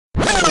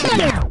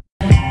Hello,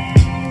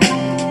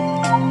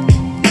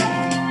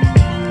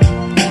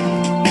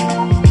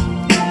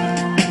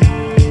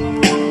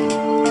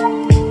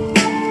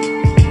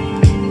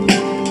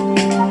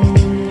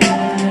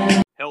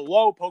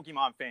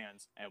 Pokemon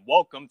fans, and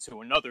welcome to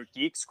another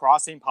Geeks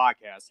Crossing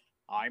podcast.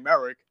 I'm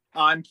Eric.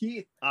 I'm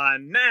Keith.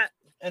 I'm Matt.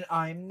 And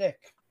I'm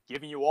Nick.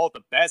 Giving you all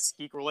the best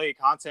geek-related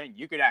content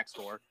you could ask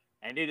for.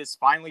 And it is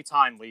finally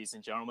time, ladies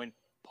and gentlemen.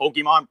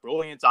 Pokemon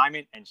Brilliant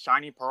Diamond and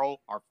Shiny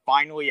Pearl are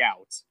finally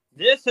out.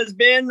 This has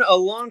been a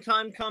long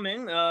time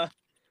coming.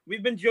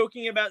 We've been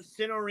joking about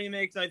Sinnoh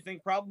remakes, I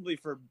think, probably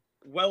for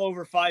well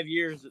over 5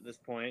 years at this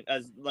point,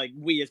 as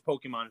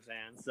Pokemon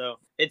fans. So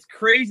it's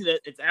crazy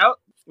that it's out.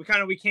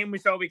 We came, we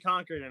saw, we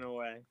conquered in a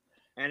way.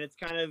 And it's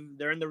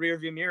they're in the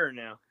rearview mirror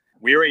now.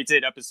 We already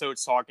did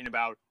episodes talking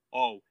about,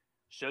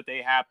 should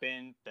they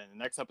happen? Then the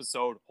next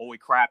episode, holy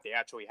crap, they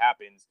actually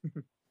happened.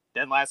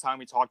 Then last time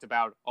we talked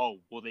about,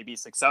 will they be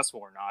successful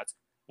or not?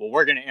 Well,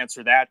 we're going to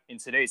answer that in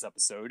today's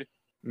episode.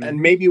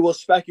 And maybe we'll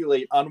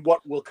speculate on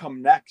what will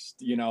come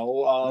next.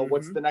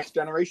 What's the next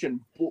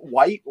generation?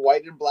 White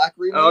and black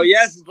remakes? Oh,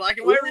 yes, black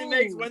and white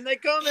remakes when they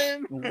come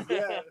in.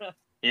 Yeah.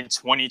 In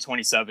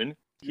 2027.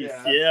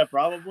 Yeah,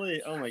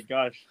 probably. Oh, my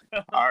gosh.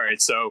 All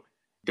right, so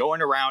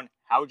going around,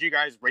 how would you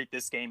guys rate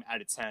this game out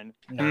of 10?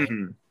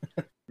 9.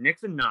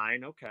 Nick's a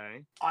 9,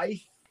 okay.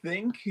 I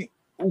think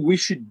we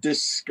should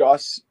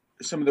discuss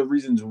some of the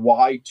reasons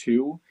why,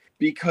 too,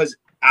 because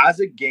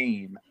as a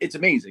game, it's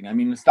amazing. I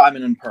mean, it's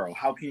Diamond and Pearl.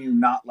 How can you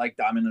not like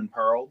Diamond and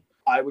Pearl?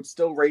 I would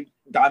still rate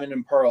Diamond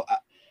and Pearl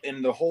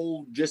in the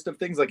whole gist of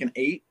things like an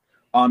 8,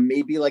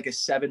 maybe like a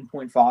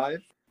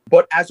 7.5.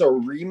 But as a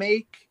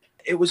remake,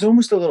 it was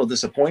almost a little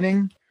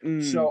disappointing.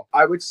 So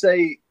I would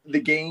say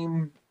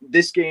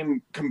this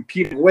game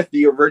competing with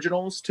the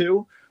originals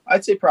too,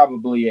 I'd say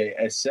probably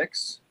a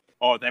 6.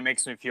 Oh, that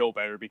makes me feel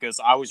better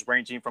because I was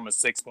ranging from a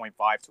 6.5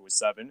 to a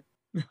 7.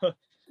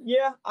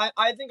 Yeah,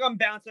 I think I'm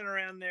bouncing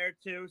around there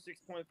too,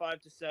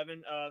 6.5 to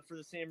 7, for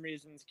the same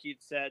reasons Keith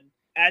said.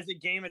 As a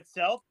game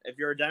itself, if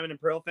you're a Diamond and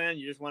Pearl fan,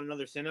 you just want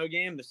another Sinnoh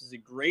game, this is a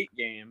great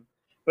game.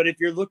 But if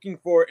you're looking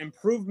for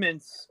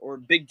improvements or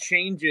big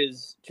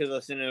changes to the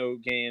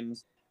Sinnoh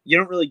games, you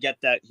don't really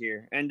get that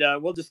here. And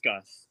we'll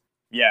discuss.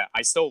 Yeah,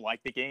 I still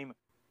like the game,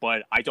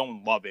 but I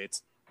don't love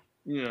it.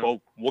 Yeah.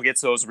 Well, we'll get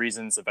to those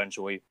reasons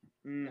eventually.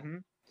 Mm-hmm.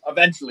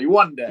 Eventually,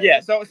 one day. Yeah,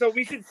 so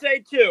we should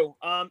say, too,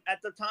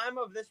 at the time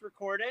of this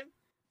recording,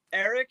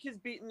 Eric has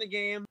beaten the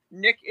game.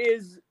 Nick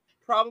is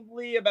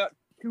probably about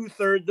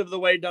 2/3 of the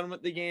way done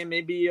with the game,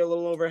 maybe a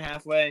little over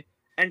halfway.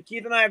 And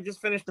Keith and I have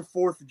just finished the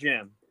 4th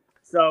gym.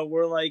 So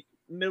we're like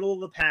middle of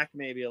the pack,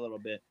 maybe a little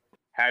bit.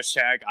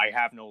 Hashtag I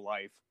have no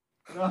life.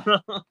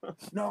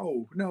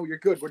 No, you're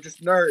good. We're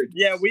just nerds.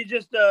 Yeah, we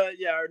just,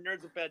 our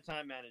nerds with bad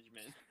time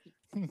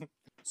management.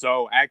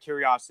 So, out of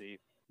curiosity,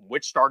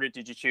 which starter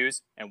did you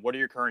choose, and what are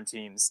your current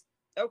teams?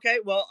 Okay,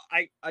 well,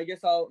 I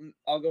guess I'll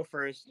go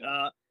first.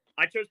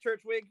 I chose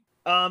Turtwig.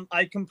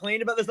 I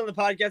complained about this on the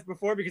podcast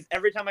before because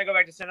every time I go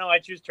back to Sinnoh, I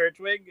choose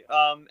Turtwig.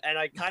 And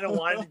I kind of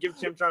wanted to give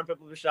Chimchar and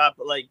Piplup a shot,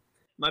 but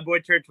my boy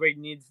Turtwig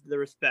needs the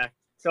respect.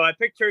 So I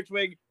picked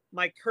Turtwig.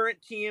 My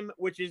current team,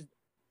 which is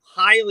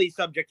highly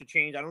subject to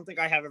change, I don't think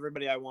I have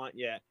everybody I want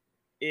yet,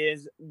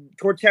 is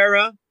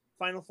Torterra,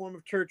 final form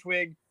of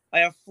Turtwig. I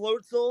have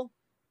Floatzel.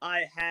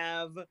 I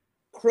have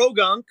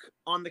Krogunk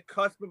on the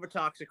cusp of a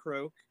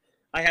Toxicroak.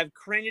 I have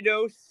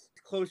Cranidos,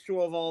 close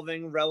to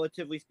evolving,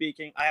 relatively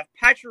speaking. I have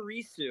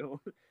Pachirisu.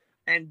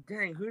 And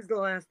dang, who's the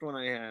last one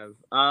I have?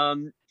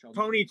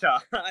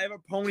 Ponyta. I have a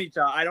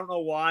Ponyta. I don't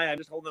know why. I'm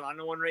just holding on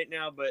to one right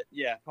now, but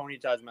yeah,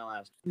 Ponyta is my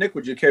last. Nick,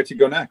 would you care to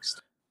go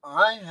next?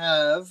 I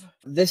have...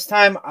 This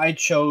time I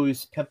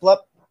chose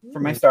Piplup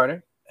for my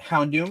starter.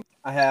 Houndoom.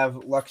 I have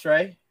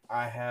Luxray.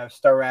 I have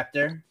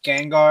Staraptor.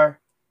 Gengar.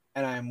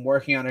 And I'm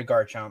working on a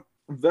Garchomp.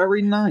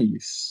 Very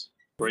nice.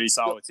 Pretty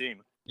solid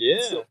team.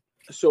 Yeah.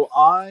 So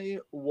I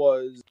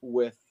was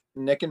with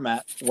Nick and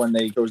Matt when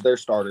they chose their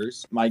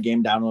starters. My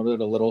game downloaded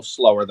a little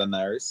slower than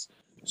theirs.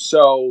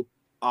 So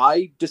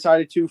I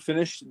decided to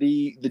finish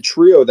the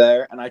trio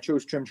there, and I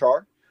chose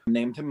Chimchar.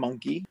 Named him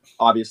Monkey,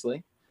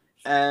 obviously.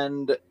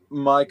 And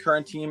my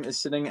current team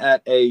is sitting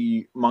at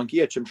a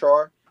Monkey, a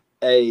Chimchar,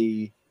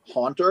 a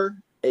Haunter,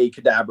 a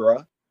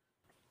Kadabra,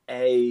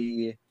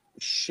 a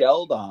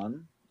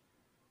Sheldon,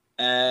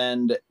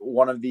 and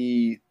one of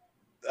the...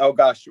 Oh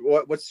gosh,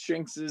 what's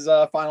Shinx's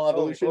final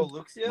evolution?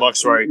 Luxia?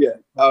 Luxray. Yeah.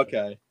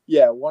 Okay.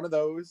 Yeah, one of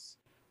those.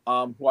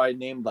 Who I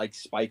named like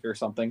Spike or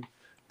something,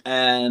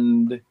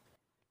 and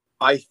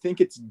I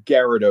think it's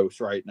Gyarados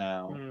right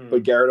now.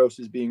 But Gyarados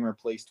is being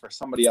replaced for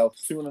somebody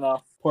else soon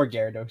enough. Poor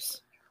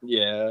Gyarados.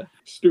 Yeah,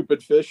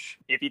 stupid fish.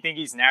 If you think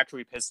he's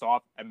naturally pissed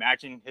off,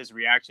 imagine his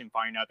reaction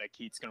finding out that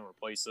Keith's gonna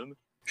replace him.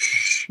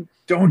 Shh,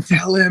 don't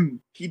tell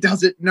him. He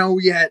doesn't know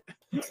yet.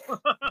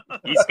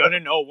 He's gonna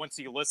know once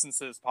he listens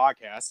to this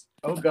podcast.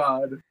 Oh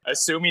God.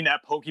 Assuming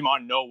that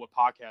Pokemon know what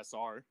podcasts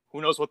are.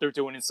 Who knows what they're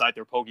doing inside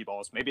their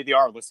Pokeballs? Maybe they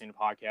are listening to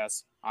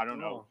podcasts. I don't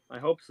know. I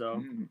hope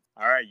so.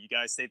 All right, you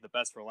guys saved the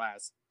best for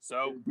last.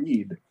 So,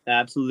 Indeed.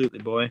 Absolutely,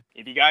 boy.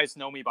 if you guys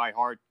know me by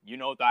heart, you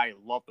know that I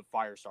love the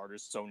fire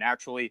starters. So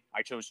naturally,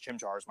 I chose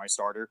Chimchar as my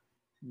starter,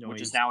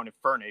 which is now an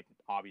Infernape,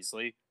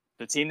 obviously.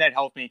 The team that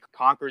helped me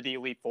conquer the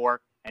Elite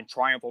Four and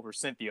triumph over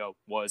Cynthia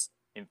was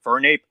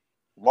Infernape,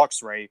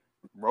 Luxray,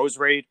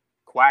 Roserade,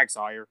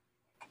 Quagsire,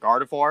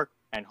 Gardevoir,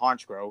 and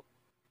Honchkrow.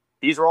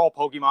 These are all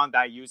Pokemon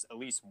that I use at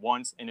least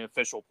once in an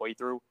official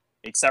playthrough,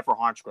 except for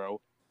Honchkrow.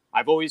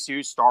 I've always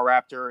used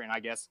Staraptor and I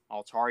guess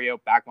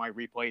Altaria back when I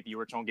replayed the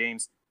original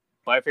games,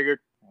 but I figured,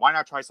 why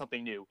not try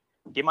something new?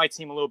 Give my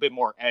team a little bit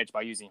more edge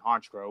by using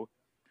Honchkrow.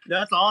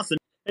 That's awesome.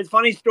 It's a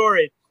funny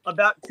story.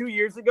 About 2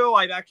 years ago,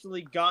 I've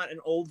actually got an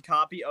old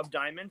copy of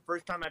Diamond.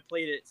 First time I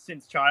played it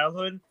since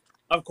childhood.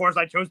 Of course,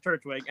 I chose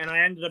Turtwig, and I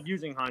ended up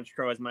using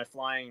Honchkrow as my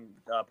flying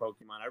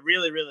Pokemon. I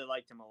really, really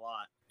liked him a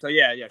lot. So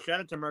yeah, shout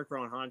out to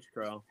Murkrow and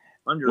Honchkrow.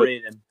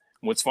 Underrated.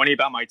 What's funny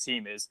about my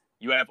team is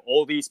you have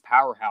all these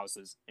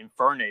powerhouses,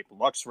 Infernape,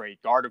 Luxray,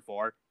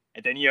 Gardevoir,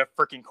 and then you have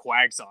freaking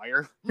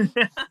Quagsire.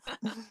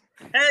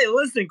 Hey,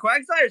 listen,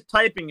 Quagsire's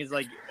typing is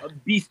like a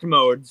beast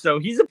mode, so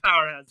he's a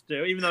powerhouse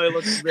too, even though he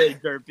looks really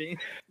derpy.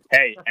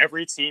 Hey,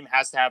 every team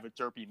has to have a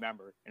derpy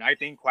member, and I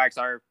think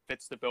Quagsire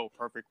fits the bill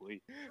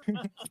perfectly.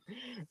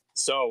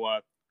 So,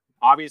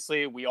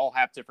 obviously, we all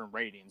have different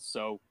ratings,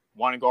 so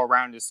want to go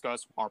around and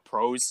discuss our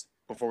pros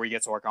before we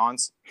get to our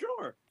cons?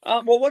 Sure.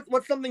 Well,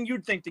 what's something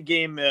you'd think the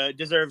game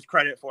deserves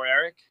credit for,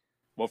 Eric?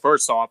 Well,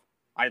 first off,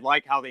 I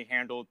like how they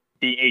handled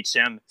the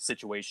HM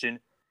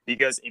situation,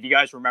 because if you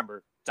guys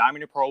remember,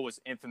 Diamond and Pearl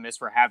was infamous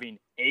for having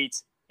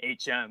 8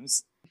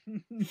 HMs.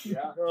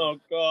 Yeah. Oh,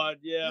 God,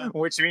 yeah.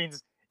 Which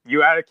means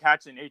you had to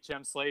catch an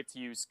HM slave to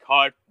use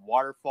Cut,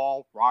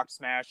 Waterfall, Rock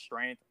Smash,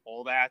 Strength,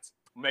 all that.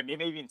 Maybe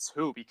even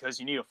 2 because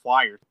you need a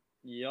Flyer.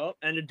 Yup,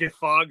 and a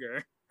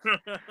Defogger.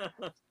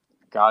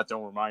 God,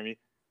 don't remind me.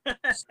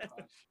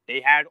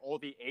 They had all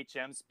the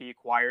HMs be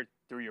acquired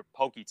through your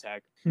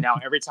Poketech. Now,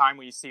 every time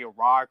when you see a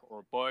rock or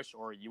a bush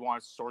or you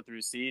want to soar through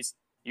the seas,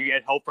 you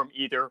get help from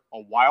either a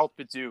wild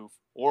Bidoof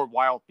or a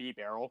wild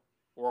Beedrill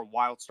or a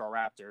wild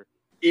Staraptor.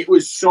 It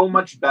was so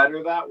much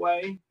better that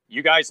way.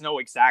 You guys know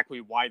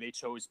exactly why they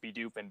chose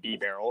Bidoof and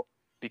Beedrill,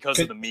 because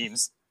of the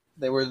memes.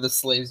 They were the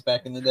slaves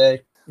back in the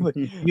day.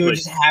 You would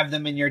just have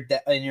them in your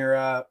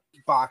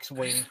box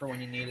waiting for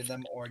when you needed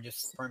them, or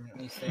just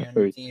permanently stay on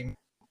your team.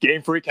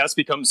 Game Freak has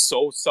become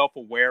so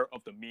self-aware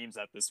of the memes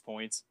at this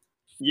point.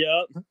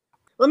 Yep.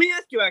 Let me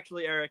ask you,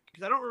 actually, Eric,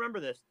 because I don't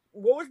remember this.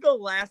 What was the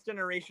last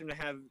generation to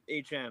have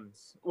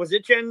HMs? Was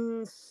it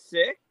Gen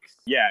 6?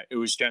 Yeah, it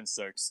was Gen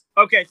 6.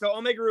 Okay, so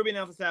Omega Ruby and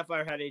Alpha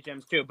Sapphire had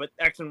HMs too, but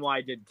X and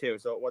Y did too,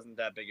 so it wasn't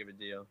that big of a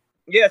deal.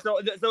 Yeah,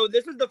 so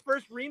this is the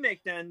first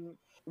remake then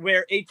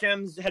where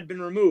HMs had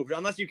been removed,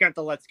 unless you count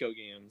the Let's Go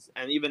games,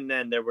 and even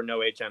then there were no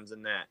HMs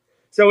in that.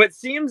 So it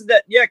seems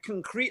that, yeah,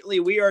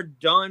 concretely we are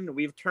done.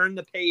 We've turned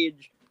the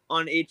page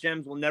on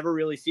HMs. We'll never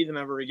really see them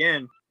ever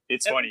again.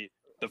 It's funny.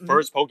 The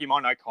first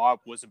Pokemon I caught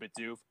was a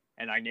Bidoof,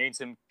 and I named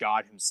him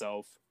God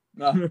himself.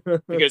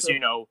 Because,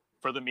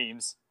 for the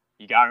memes,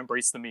 you gotta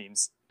embrace the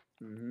memes.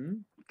 Mm-hmm.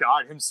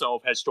 God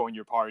himself has joined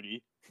your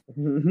party.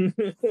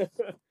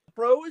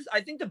 Pros, I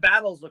think the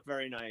battles look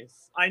very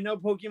nice. I know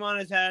Pokemon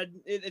has had,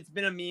 it's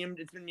been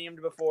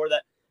memed before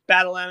that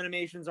battle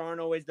animations aren't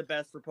always the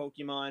best for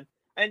Pokemon.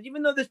 And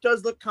even though this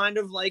does look kind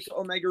of like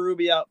Omega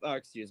Ruby, not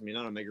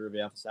Omega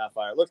Ruby Alpha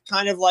Sapphire, looks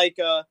kind of like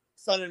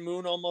Sun and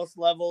Moon almost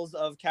levels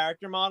of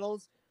character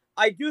models.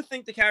 I do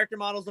think the character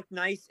models look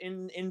nice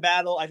in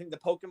battle. I think the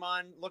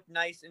Pokemon look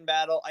nice in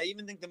battle. I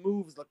even think the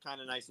moves look kind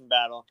of nice in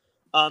battle.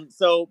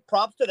 So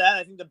props to that.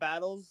 I think the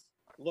battles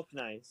look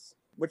nice,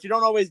 which you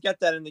don't always get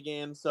that in the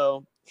game.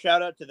 So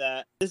shout out to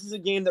that. This is a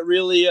game that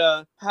really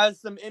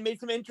made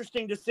some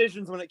interesting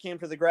decisions when it came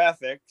to the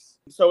graphics.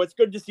 So it's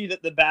good to see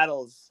that the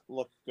battles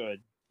look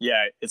good.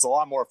 Yeah, it's a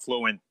lot more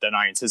fluent than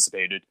I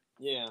anticipated.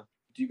 Yeah.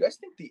 Do you guys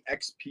think the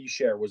XP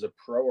share was a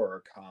pro or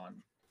a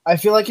con? I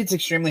feel like it's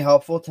extremely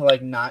helpful to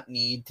not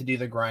need to do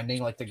the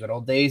grinding like the good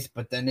old days,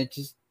 but then it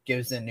just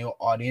gives a new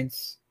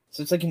audience.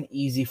 So it's like an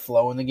easy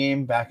flow in the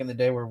game back in the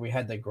day where we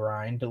had to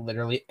grind to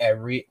literally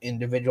every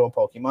individual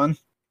Pokemon.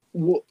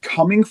 Well,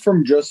 coming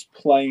from just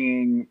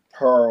playing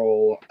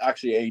Pearl,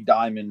 actually a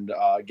Diamond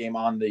game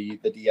on the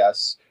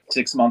DS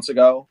 6 months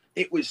ago,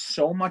 it was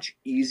so much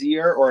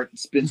easier, or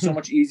it's been so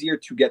much easier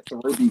to get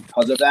through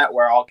because of that,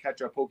 where I'll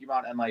catch a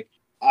Pokemon and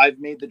I've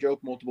made the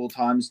joke multiple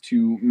times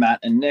to Matt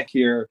and Nick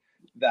here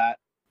that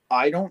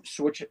I don't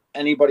switch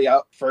anybody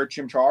out for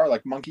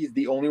Chimchar. Monkey's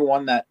the only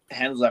one that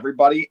handles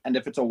everybody, and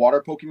if it's a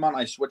water Pokemon,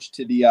 I switch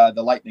to the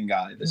lightning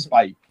guy, the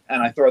Spike,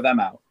 and I throw them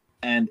out.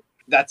 And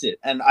that's it.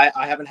 And I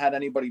haven't had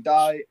anybody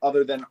die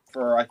other than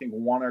for, I think,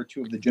 1 or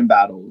 2 of the gym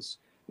battles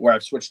where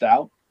I've switched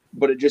out.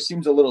 But it just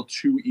seems a little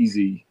too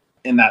easy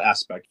in that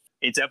aspect.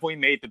 It definitely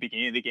made the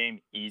beginning of the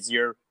game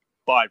easier.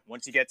 But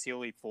once you get to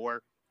Elite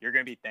Four, you're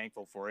going to be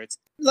thankful for it.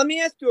 Let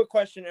me ask you a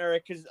question,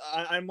 Eric, because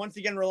I'm once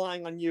again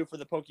relying on you for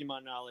the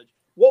Pokemon knowledge.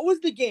 What was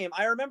the game?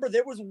 I remember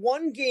there was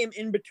one game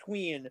in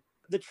between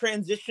the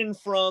transition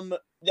from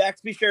the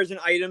XP share is an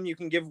item you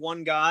can give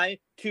one guy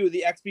to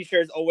the XP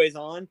share is always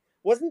on.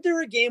 Wasn't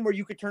there a game where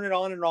you could turn it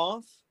on and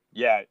off?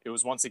 Yeah, it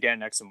was once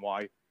again X and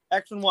Y.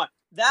 X and Y.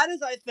 That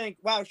is, I think,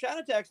 wow, shout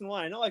out to X and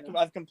Y. I know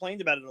I've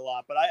complained about it a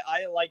lot, but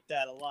I like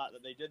that a lot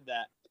that they did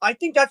that. I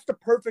think that's the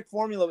perfect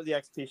formula with the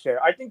XP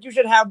share. I think you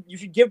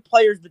should give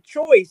players the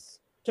choice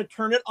to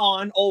turn it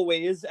on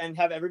always and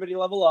have everybody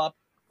level up,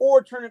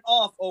 or turn it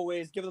off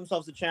always, give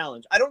themselves a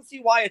challenge. I don't see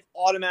why it's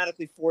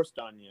automatically forced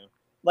on you.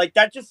 Like,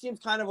 that just seems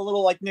kind of a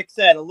little, like Nick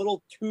said, a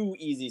little too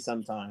easy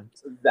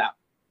sometimes. That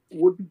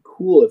would be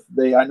cool if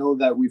I know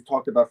that we've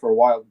talked about for a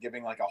while,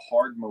 giving like a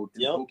hard mode to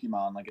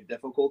Pokemon, like a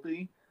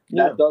difficulty.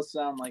 That does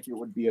sound like it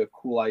would be a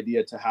cool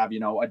idea to have,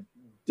 a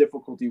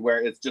difficulty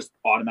where it's just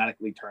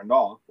automatically turned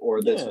off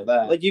or this or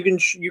that. Like you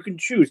can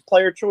choose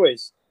player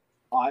choice.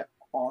 I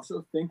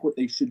also think what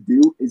they should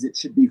do is it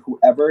should be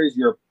whoever is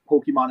your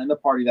Pokemon in the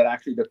party that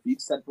actually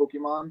defeats said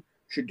Pokemon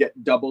should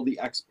get double the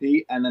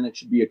XP, and then it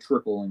should be a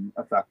trickling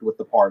effect with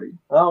the party.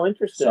 Oh,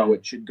 interesting. So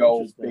it should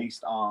go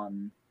based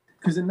on,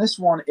 because in this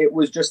one it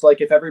was just like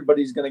if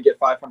everybody's going to get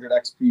 500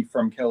 XP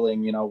from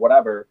killing,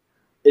 whatever.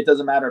 It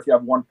doesn't matter if you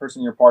have one person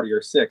in your party or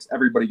 6.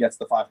 Everybody gets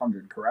the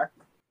 500, correct?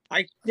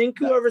 I think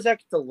whoever's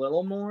gets a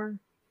little more.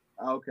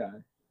 Okay.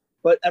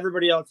 But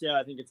everybody else, yeah,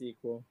 I think it's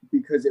equal.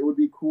 Because it would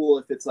be cool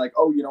if it's like,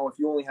 if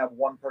you only have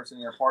one person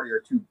in your party or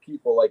 2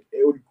 people, like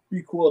it would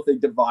be cool if they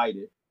divide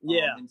it.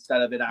 Yeah.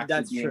 Instead of it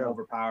actually being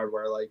overpowered,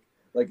 where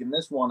like in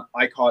this one,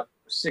 I caught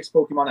 6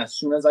 Pokemon as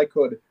soon as I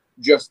could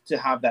just to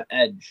have that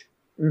edge.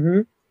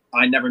 Mm-hmm.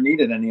 I never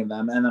needed any of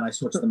them, and then I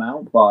switched them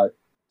out. But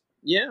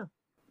yeah,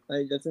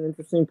 that's an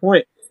interesting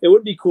point. It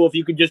would be cool if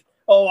you could just,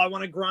 I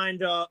want to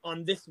grind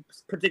on this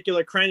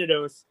particular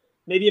Cranidos.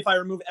 Maybe if I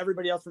remove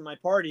everybody else from my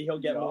party, he'll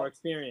get more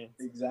experience.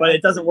 Exactly. But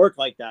it doesn't work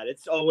like that.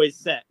 It's always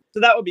set. So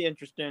that would be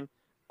interesting.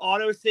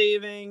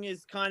 Auto-saving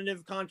is kind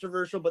of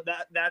controversial, but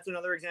that's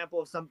another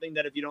example of something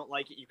that if you don't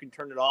like it, you can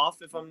turn it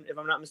off, if I'm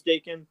not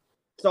mistaken.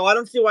 So I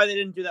don't see why they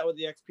didn't do that with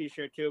the XP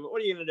share too, but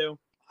what are you going to do?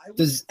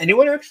 Does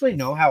anyone actually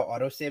know how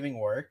auto-saving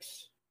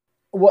works?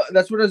 Well,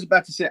 that's what I was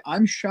about to say.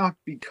 I'm shocked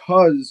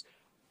because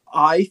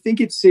I think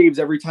it saves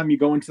every time you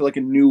go into like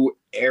a new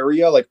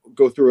area, like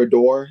go through a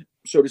door,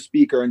 so to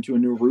speak, or into a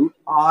new route.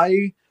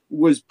 I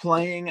was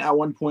playing at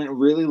one point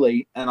really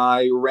late, and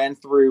I ran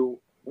through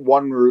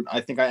one route.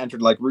 I think I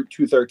entered like route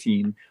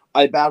 213.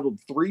 I battled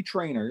 3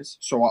 trainers,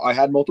 so I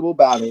had multiple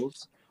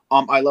battles.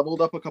 I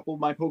leveled up a couple of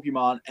my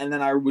Pokemon, and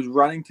then I was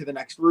running to the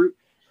next route,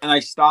 and I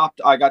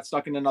stopped. I got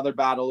stuck in another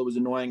battle. It was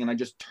annoying, and I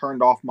just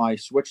turned off my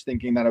Switch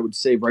thinking that I would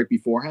save right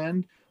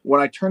beforehand.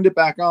 When I turned it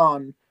back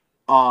on,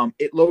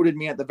 it loaded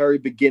me at the very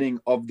beginning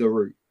of the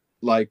route,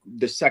 like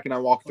the second I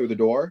walked through the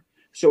door.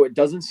 So it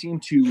doesn't seem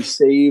to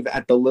save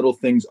at the little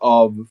things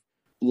of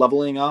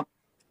leveling up,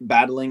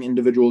 battling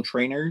individual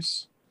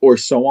trainers, or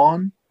so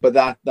on. But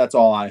that's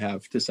all I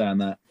have to say on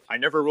that. I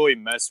never really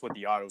mess with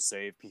the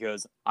autosave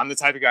because I'm the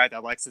type of guy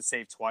that likes to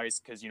save twice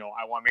because,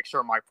 I want to make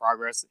sure my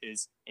progress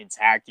is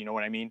intact. You know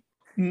what I mean?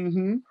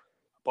 Mm-hmm.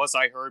 Plus,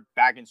 I heard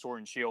back in Sword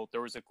and Shield,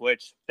 there was a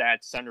glitch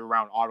that centered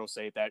around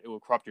autosave that it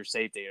would corrupt your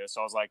save data. So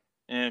I was like,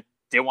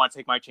 didn't want to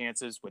take my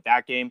chances with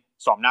that game.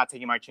 So I'm not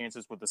taking my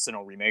chances with the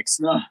Sinnoh remakes.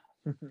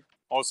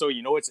 Also,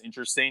 what's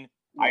interesting?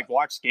 What? I've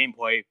watched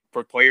gameplay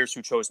for players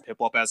who chose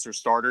Piplup as their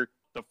starter.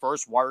 The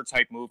first water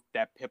type move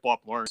that Piplup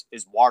learns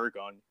is Water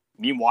Gun.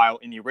 Meanwhile,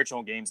 in the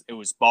original games, it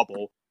was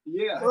Bubble.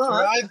 Yeah, that's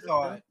what I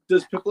thought.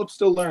 Does Piplup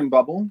still learn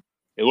Bubble?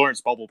 It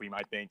learns Bubble Beam,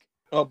 I think.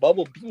 Oh,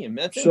 Bubble Beam.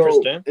 That's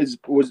interesting.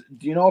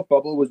 Do you know if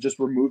Bubble was just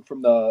removed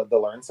from the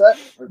learn set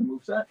or the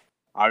move set?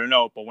 I don't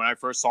know, but when I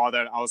first saw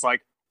that, I was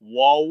like,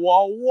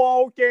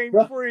 whoa, Game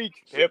Freak.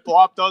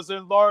 Piplup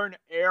doesn't learn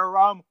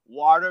Aram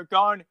Water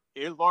Gun.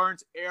 It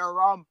learns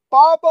Aram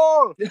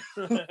Bubble.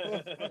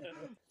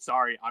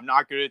 Sorry, I'm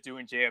not good at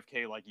doing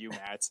JFK like you,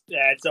 Matt.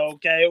 That's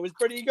okay. It was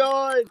pretty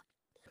good.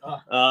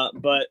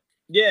 But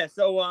yeah,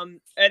 so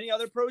any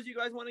other pros you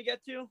guys want to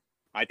get to?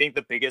 I think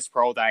the biggest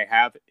pro that I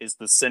have is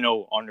the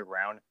Sinnoh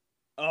Underground.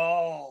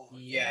 Oh,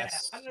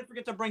 yes. Yeah. How did I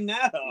forget to bring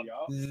that up?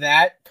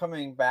 That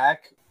coming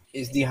back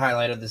is the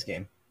highlight of this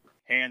game.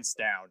 Hands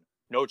down.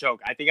 No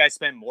joke. I think I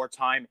spent more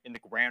time in the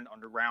Grand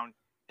Underground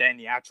than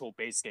the actual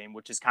base game,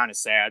 which is kind of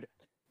sad.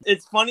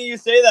 It's funny you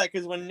say that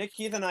because when Nick,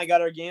 Keith, and I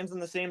got our games on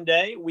the same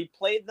day, we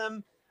played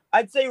them,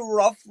 I'd say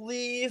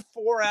roughly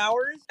 4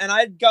 hours. And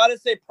I'd got to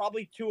say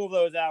probably 2 of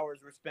those hours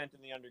were spent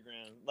in the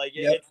Underground. Like,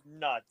 It's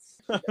nuts.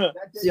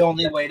 That's the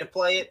only way to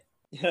play it.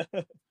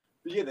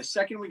 Yeah, the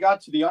second we got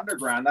to the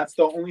Underground, that's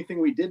the only thing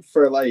we did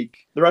for, like...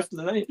 the rest of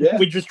the night. Yeah.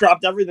 We just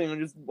dropped everything and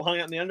just hung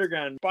out in the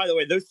Underground. By the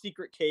way, those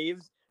secret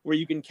caves where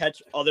you can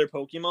catch other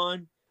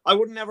Pokemon, I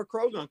wouldn't have a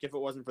Krogunk if it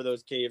wasn't for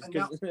those caves,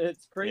 because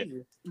it's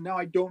crazy. Now,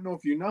 I don't know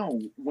if you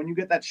know, when you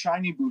get that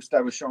shiny boost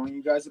I was showing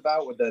you guys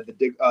about with the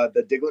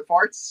Diglett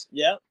farts,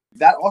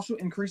 that also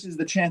increases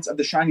the chance of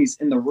the shinies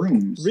in the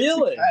rooms.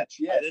 Really? To catch.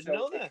 Yeah, I didn't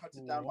know that. Cuts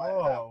it down by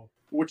half.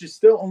 which is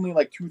still only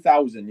like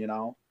 2,000, you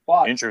know?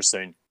 But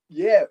Interesting.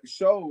 yeah,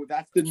 so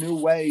that's the new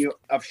way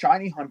of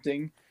shiny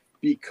hunting,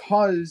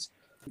 because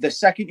the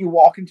second you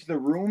walk into the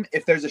room,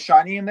 if there's a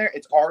shiny in there,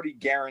 it's already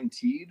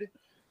guaranteed.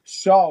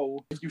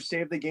 So if you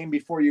save the game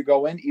before you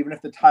go in, even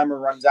if the timer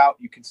runs out,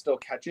 you can still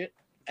catch it.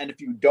 And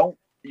if you don't,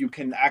 you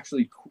can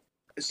actually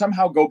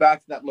somehow go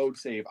back to that load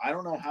save. I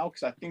don't know how,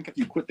 because I think if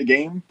you quit the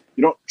game,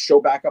 you don't show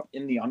back up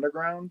in the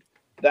underground.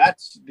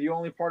 That's the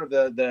only part of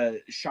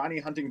the shiny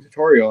hunting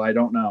tutorial I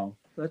don't know.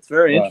 That's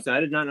very But- interesting. I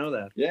did not know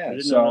that. Yeah, I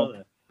did so not know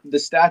that. the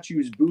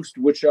statues boost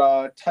which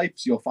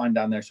types you'll find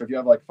down there. So if you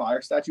have like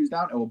fire statues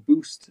down, it will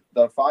boost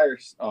the fire.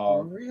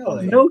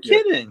 Really? No yeah.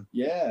 kidding.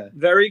 Yeah.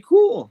 Very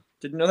cool.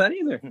 Didn't know that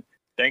either.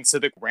 Thanks to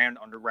the Grand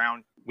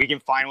Underground, we can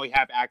finally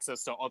have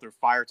access to other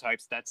fire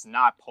types that's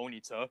not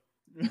Ponyta.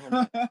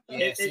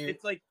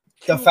 It's like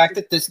The fact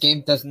that this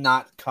game does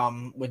not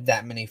come with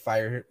that many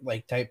fire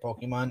like type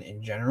Pokemon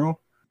in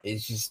general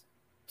is just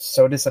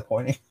so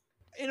disappointing.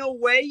 in a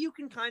way you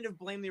can kind of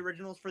blame the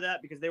originals for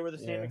that because they were the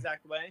same Yeah.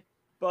 exact way.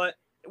 But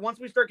once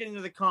we start getting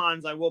to the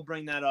cons, I will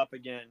bring that up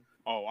again.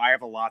 Oh, I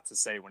have a lot to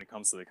say when it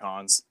comes to the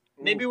cons.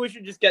 Maybe we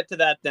should just get to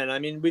that then. I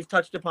mean, we've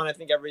touched upon, I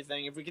think,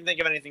 everything. If we can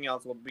think of anything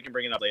else, we can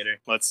bring it up later.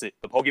 Let's see.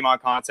 The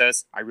Pokemon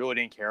contest, I really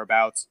didn't care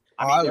about.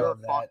 I mean, I they were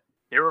love fun. that.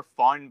 They were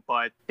fun,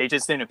 but they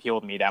just didn't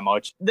appeal to me that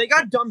much. They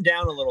got dumbed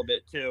down a little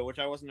bit, too, which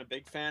I wasn't a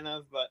big fan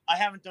of. But I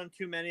haven't done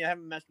too many. I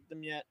haven't messed with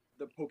them yet.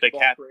 The The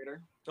cat-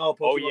 creator. Oh, Oh,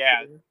 Pokeball yeah.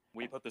 Creator.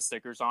 We put the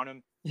stickers on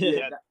them.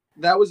 Yeah.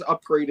 That was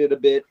upgraded a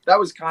bit. That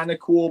was kind of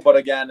cool, but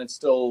again, it's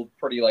still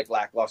pretty like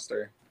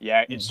lackluster.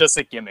 Yeah, it's just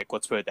a gimmick.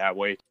 Let's put it that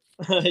way.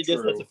 I guess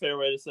True. that's a fair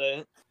way to say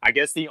it. I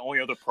guess the only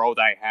other pro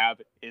that I have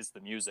is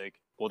the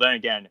music. Well, then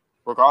again,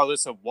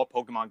 regardless of what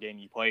Pokemon game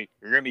you play,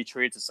 you're going to be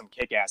treated to some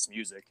kick-ass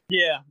music.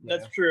 Yeah,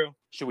 that's Yeah. true.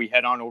 Should we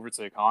head on over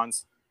to the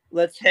cons?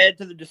 Let's head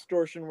to the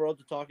distortion world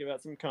to talk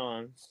about some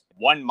cons.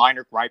 One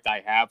minor gripe that I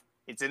have,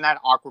 it's in that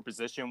awkward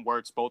position where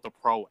it's both a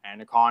pro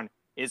and a con,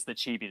 is the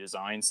chibi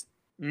designs.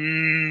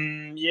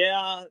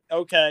 Yeah.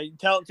 Okay.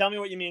 Tell me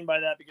what you mean by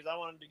that because I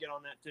wanted to get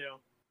on that too.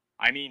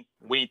 I mean,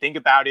 when you think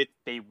about it,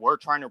 they were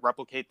trying to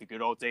replicate the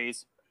good old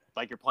days,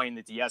 like you're playing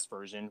the DS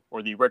version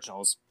or the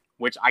originals,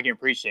 which I can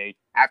appreciate.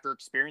 After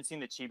experiencing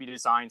the chibi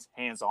designs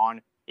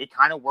hands-on, it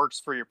kind of works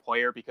for your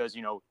player because,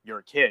 you know, you're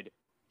a kid.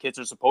 Kids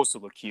are supposed to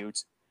look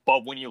cute.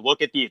 But when you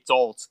look at the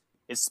adults,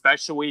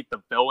 especially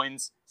the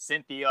villains,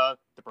 Cynthia,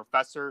 the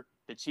professor,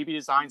 the chibi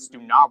designs do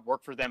not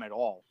work for them at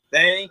all.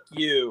 Thank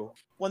you.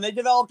 When they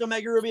developed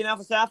Omega Ruby and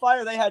Alpha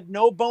Sapphire, they had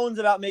no bones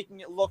about making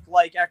it look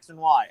like X and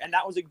Y. And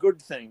that was a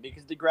good thing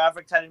because the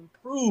graphics had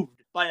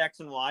improved by X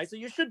and Y. So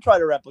you should try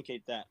to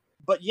replicate that.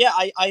 But yeah,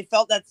 I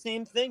felt that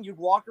same thing. You'd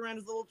walk around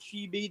as a little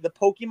chibi. The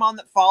Pokemon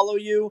that follow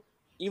you,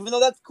 even though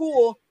that's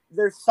cool,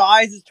 their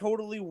size is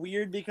totally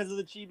weird because of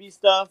the chibi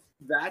stuff.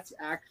 That's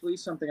actually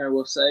something I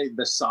will say.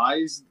 The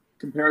size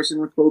comparison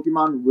with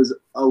Pokemon was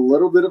a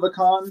little bit of a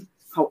con.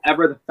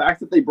 However, the fact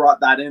that they brought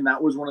that in,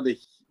 that was one of the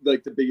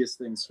biggest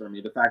things for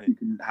me. The fact you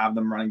can have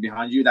them running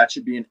behind you, that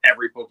should be in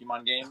every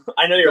Pokemon game.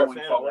 I know you're a Going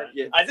fan forward, of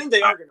that. yeah. I think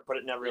they are going to put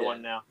it in every Yeah.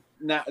 one now.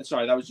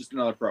 Sorry, that was just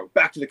another pro.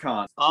 Back to the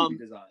cons. Chibi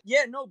design.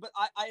 Yeah, no, but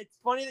it's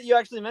funny that you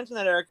actually mentioned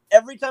that, Eric.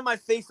 Every time I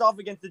face off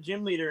against the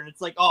gym leader, and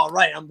it's like, oh,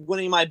 right, I'm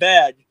winning my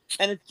badge.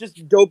 And it's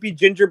just dopey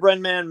gingerbread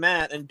man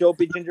Matt and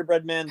dopey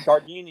gingerbread man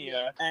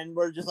Gardenia. And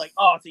we're just like,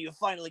 oh, so you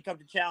finally come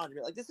to challenge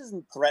me. Like, this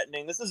isn't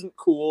threatening. This isn't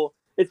cool.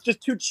 It's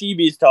just two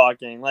chibis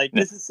talking. Like,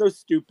 this is so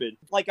stupid.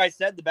 Like I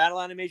said, the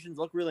battle animations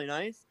look really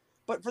nice.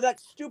 But for that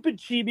stupid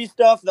chibi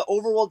stuff, the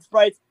overworld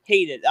sprites,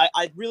 hate it.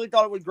 I really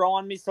thought it would grow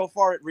on me. So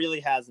far, it really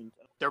hasn't.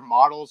 Their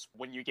models,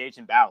 when you engage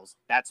in battles,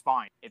 that's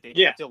fine. If they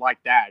kept it like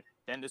that,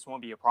 then this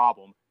won't be a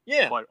problem.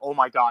 Yeah. But oh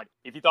my god,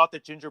 if you thought the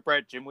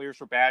gingerbread gym leaders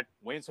were bad,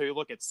 wait until you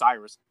look at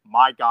Cyrus.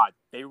 My god,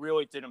 they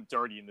really did him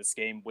dirty in this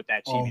game with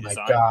that Oh chibi my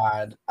design.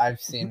 god, I've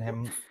seen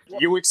him.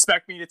 You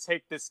expect me to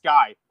take this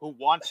guy who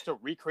wants to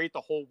recreate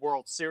the whole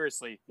world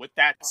seriously with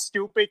that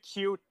stupid,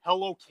 cute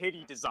Hello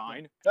Kitty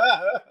design?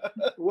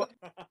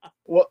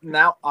 Well,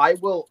 now I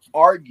will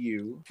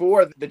argue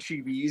for the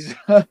chibis.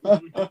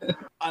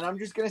 And I'm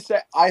just going to say,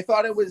 I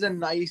thought it was a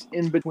nice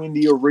in between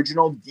the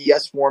original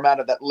DS format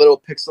of that little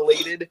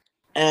pixelated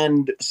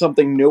and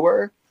something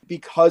newer,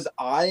 because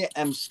I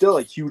am still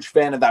a huge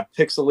fan of that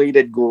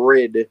pixelated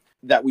grid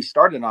that we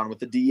started on with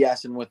the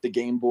DS and with the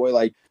Game Boy.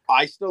 Like,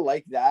 I still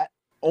like that,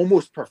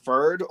 almost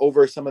preferred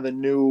over some of the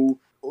new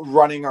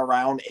running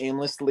around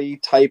aimlessly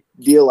type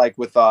deal, like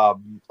with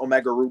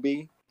Omega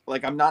Ruby.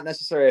 Like, I'm not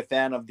necessarily a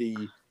fan of the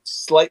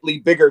slightly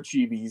bigger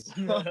chibis.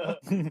 So to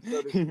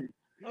speak.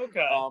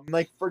 Okay.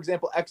 Like, for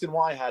example, X and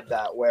Y had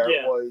that, where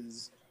Yeah. it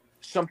was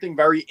something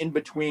very in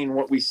between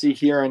what we see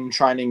here in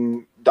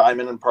Shining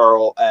Diamond and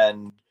Pearl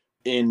and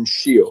in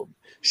Shield.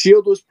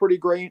 Shield was pretty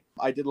great.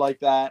 I did like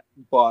that,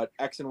 but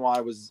X and Y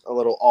was a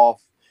little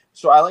off.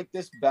 So I like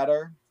this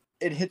better.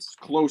 It hits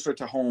closer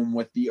to home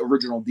with the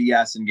original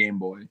DS and Game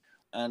Boy.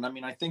 And I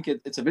mean, I think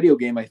it's a video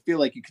game. I feel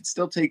like you could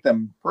still take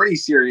them pretty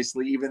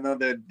seriously, even though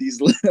they're these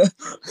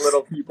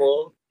little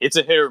people. It's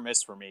a hit or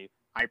miss for me.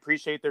 I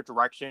appreciate their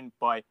direction,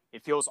 but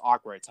it feels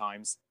awkward at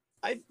times.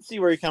 I see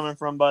where you're coming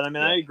from, but I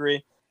mean, I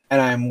agree. And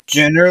I'm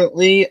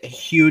generally a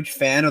huge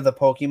fan of the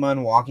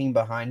Pokemon walking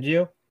behind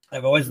you.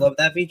 I've always loved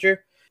that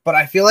feature. But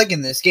I feel like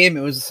in this game,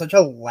 it was such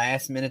a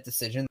last-minute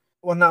decision.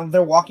 When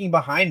they're walking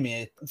behind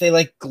me, they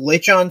like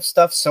glitch on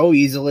stuff so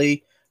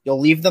easily. You'll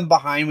leave them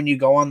behind when you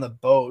go on the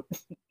boat.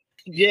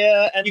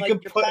 Yeah, and You like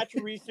could your put-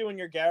 Pachirisu and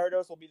your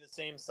Gyarados will be the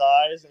same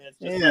size, and it's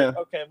just Yeah. like,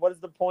 okay, what is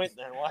the point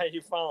then? Why are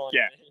you following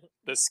Yeah. me?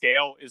 The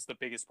scale is the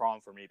biggest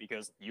problem for me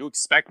because you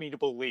expect me to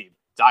believe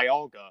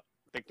Dialga,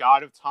 the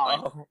god of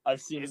time, Oh,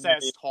 I've seen is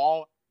as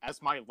tall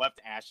as my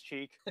left ass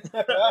cheek.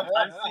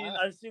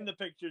 I've seen the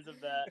pictures of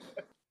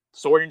that.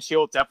 Sword and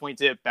Shield definitely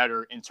did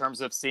better in terms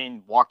of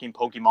seeing walking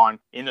Pokemon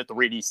in a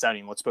 3D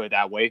setting. Let's put it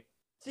that way.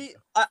 See,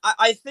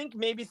 I think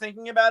maybe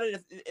thinking about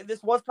it, if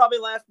this was probably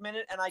last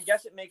minute, and I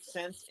guess it makes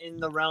sense in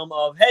the realm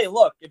of, hey,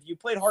 look, if you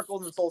played Heart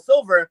Gold and Soul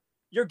Silver,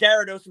 your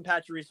Gyarados and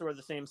Pachirisu are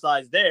the same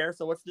size there,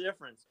 so what's the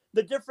difference?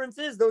 The difference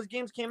is those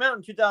games came out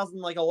in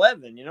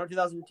 2011,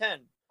 2010.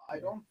 I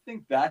don't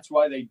think that's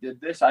why they did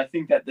this. I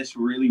think that this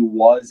really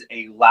was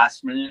a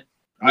last minute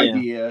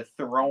idea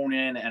thrown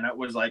in, and it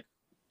was like,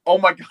 oh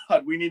my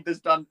god, we need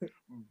this done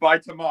by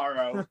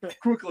tomorrow.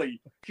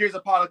 Quickly, here's a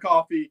pot of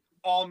coffee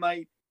all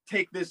night.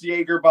 Take this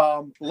Jaeger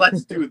bomb.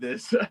 Let's do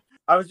this.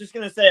 I was just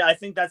going to say, I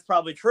think that's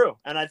probably true.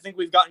 And I think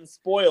we've gotten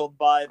spoiled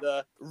by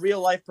the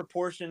real life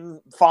proportion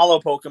follow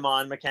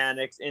Pokemon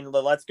mechanics in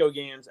the Let's Go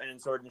games and in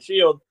Sword and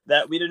Shield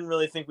that we didn't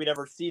really think we'd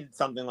ever see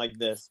something like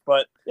this.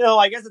 But,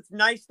 I guess it's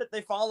nice that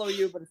they follow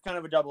you, but it's kind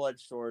of a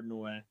double-edged sword in a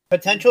way.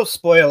 Potential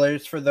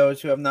spoilers for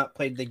those who have not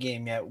played the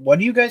game yet. What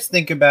do you guys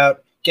think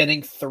about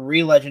getting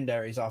 3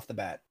 legendaries off the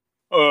bat?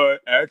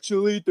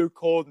 Actually, they're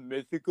called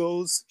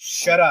Mythicals.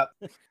 Shut up.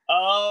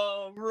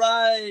 Oh,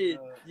 right.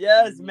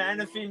 Yes,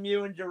 Manaphy,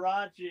 Mew, and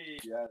Jirachi.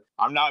 Yeah.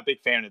 I'm not a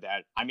big fan of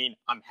that. I mean,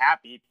 I'm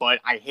happy, but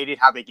I hated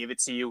how they give it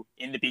to you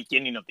in the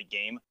beginning of the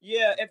game.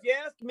 Yeah, if you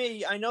ask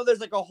me, I know there's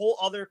like a whole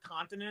other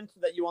continent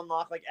that you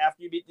unlock like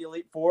after you beat the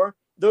Elite Four.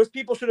 Those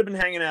people should have been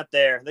hanging out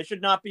there. They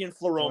should not be in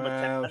Floroma.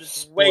 Wow, That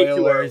is way too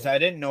early. spoilers. I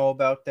didn't know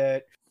about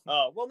that.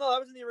 Oh, well, no, that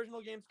was in the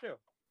original games too.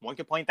 One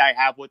complaint that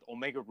I have with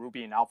Omega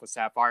Ruby and Alpha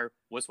Sapphire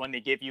was when they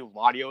give you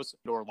Latios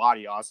or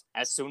Latios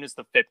as soon as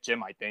the 5th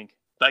gym, I think.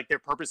 Like, they're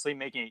purposely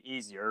making it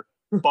easier,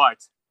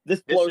 but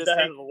This This blows just that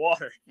out take- of the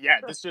water. yeah,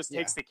 this just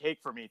takes the cake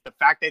for me. The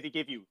fact that they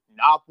give you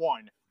not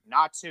 1,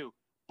 not 2,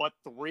 but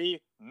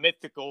 3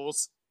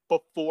 Mythicals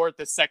before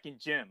the 2nd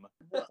gym.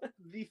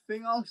 The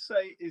thing I'll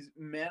say is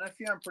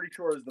Manaphy, I'm pretty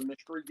sure, is the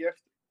mystery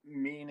gift,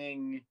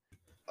 meaning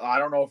I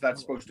don't know if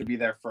that's supposed to be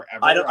there forever.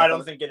 I don't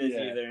thought- think it is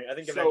yeah. either. I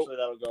think So- eventually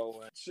that'll go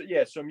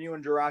away. So Mew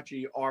and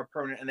Jirachi are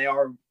permanent, and they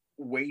are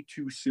way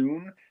too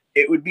soon.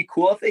 It would be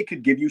cool if they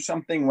could give you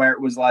something where it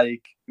was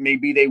like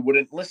maybe they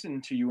wouldn't listen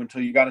to you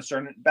until you got a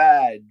certain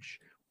badge,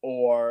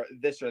 or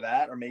this or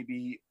that, or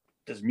maybe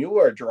does Mew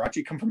or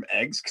Jirachi come from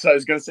eggs? Because I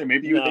was gonna say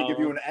maybe they give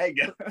you an egg.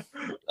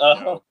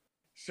 Oh,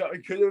 So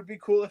it would be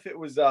cool if it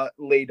was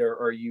later,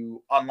 or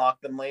you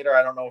unlock them later.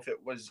 I don't know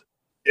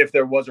if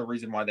there was a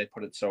reason why they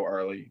put it so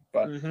early,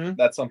 but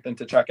that's something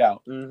to check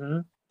out.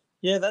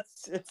 Yeah,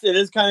 it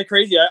is kind of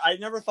crazy. I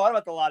never thought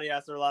about the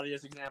Latias or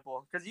Latias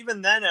example because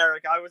even then,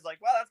 Eric, I was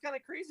like, wow, that's kind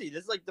of crazy.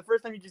 This is like the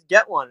first time you just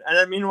get one, and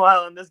then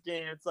meanwhile in this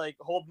game, it's like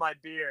hold my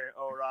beer,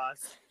 oh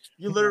Ross.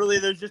 You literally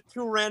there's just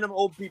 2 random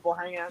old people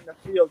hanging out in the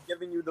field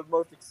giving you the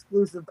most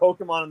exclusive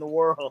Pokemon in the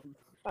world.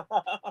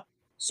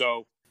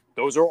 So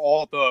those are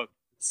all the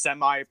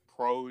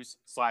semi-pros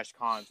 /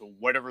 cons, or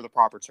whatever the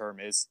proper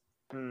term is.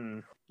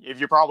 If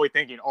you're probably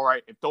thinking, all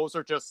right, if those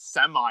are just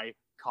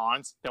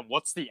semi-cons, then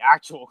what's the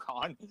actual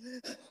con?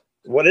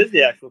 What is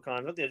the actual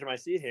con? What the edge of my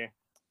seat here?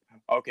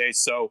 Okay,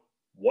 so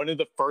one of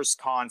the first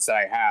cons that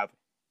I have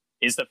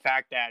is the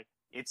fact that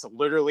it's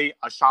literally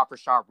a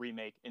shot-for-shot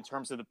remake in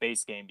terms of the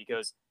base game,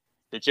 because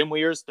the gym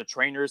leaders, the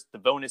trainers, the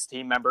bonus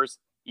team members,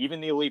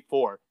 even the Elite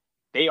Four,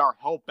 they are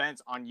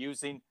hell-bent on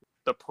using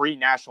the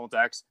pre-national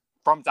decks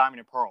from Diamond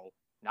and Pearl.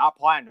 Not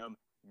Platinum,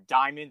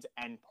 Diamond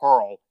and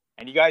Pearl.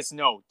 And you guys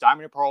know,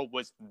 Diamond and Pearl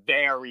was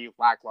very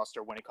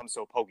lackluster when it comes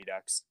to a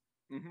Pokédex.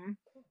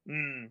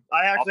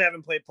 I actually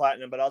haven't played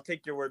Platinum, but I'll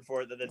take your word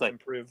for it that it's Like-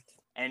 improved.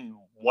 And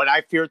what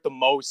I feared the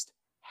most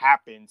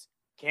happened.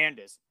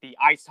 Candace, the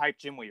Ice-type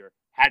gym leader,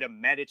 had a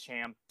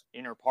Medicham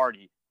in her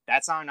party.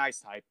 That's not an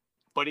Ice-type,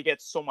 but it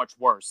gets so much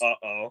worse.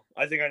 Uh-oh.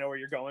 I think I know where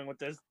you're going with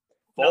this.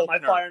 Not my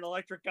Faulkner. fire and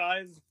electric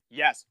guys.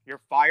 Yes, your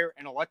fire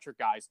and electric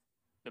guys,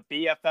 the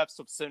BFFs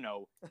of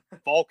Sinnoh,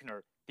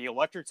 Faulkner, the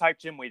electric type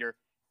gym leader,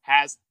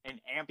 has an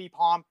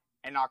Ambipom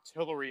and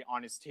Octillery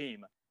on his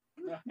team.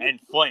 And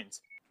Flint,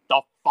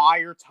 the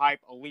fire type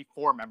Elite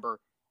Four member,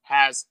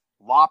 has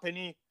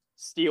Lopunny,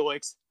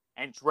 Steelix,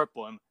 and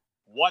Driplim.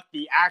 What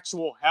the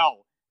actual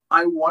hell?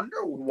 I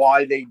wonder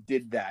why they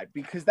did that,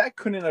 because that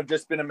couldn't have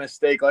just been a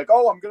mistake. Like,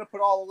 oh, I'm gonna put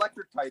all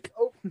electric types.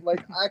 Oh,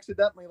 like I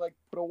accidentally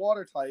put a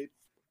water type.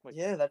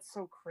 Yeah, that's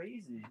so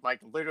crazy. Like,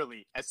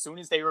 literally, as soon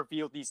as they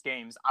revealed these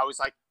games, I was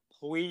like,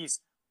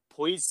 please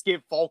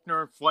give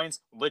Faulkner and Flint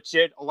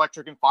legit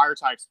electric and fire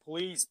types.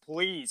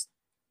 Please.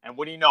 And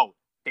what do you know?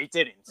 They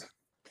didn't.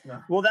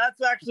 Well,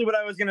 that's actually what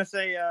I was gonna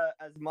say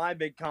as my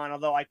big con,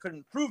 although I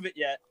couldn't prove it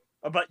yet.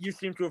 But you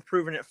seem to have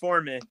proven it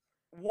for me.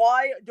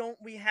 Why don't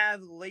we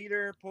have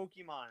later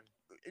Pokemon?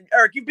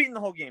 Eric, you've beaten the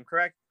whole game,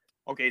 correct?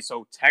 Okay,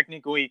 so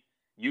technically,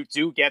 you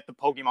do get the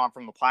Pokemon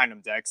from the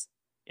Platinum Dex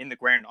in the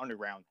Grand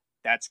Underground.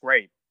 That's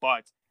great,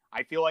 but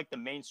I feel like the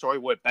main story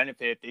would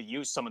benefit if they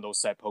used some of those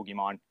set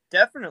Pokemon.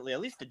 Definitely,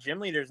 at least the gym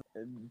leaders,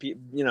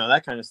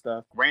 that kind of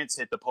stuff.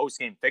 Granted, the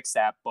post-game fixed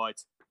that,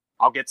 but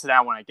I'll get to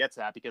that when I get to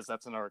that because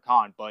that's another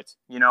con. But,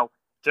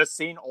 just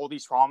seeing all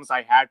these problems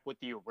I had with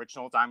the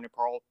original Diamond and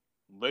Pearl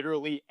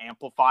literally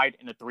amplified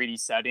in a 3D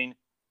setting,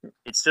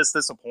 it's just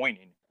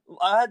disappointing.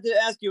 I had to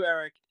ask you,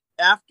 Eric,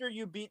 after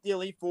you beat the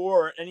Elite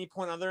Four or at any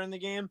point other in the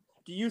game,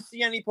 do you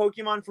see any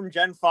Pokemon from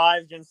Gen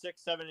 5, Gen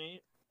 6, 7,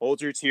 8?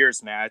 Hold your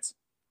tears, Matt.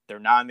 They're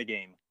not in the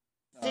game.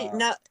 See,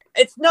 now,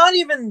 it's not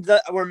even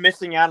that we're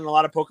missing out on a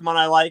lot of Pokemon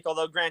I like,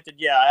 although granted,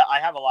 yeah, I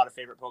have a lot of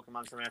favorite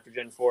Pokemon from after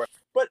Gen 4.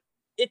 But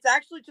it's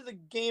actually to the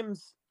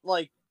game's,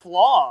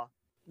 flaw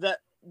that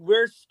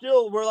we're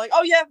like,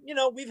 oh yeah,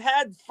 we've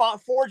had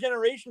 4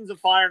 generations of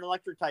fire and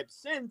electric types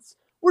since.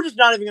 We're just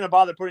not even going to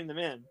bother putting them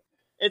in.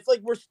 It's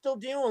like we're still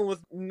dealing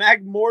with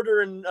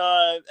Magmortar and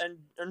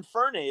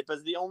Fernape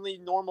as the only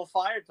normal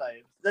fire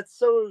types. That's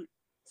so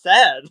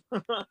sad.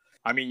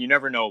 I mean, you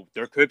never know.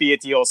 There could be a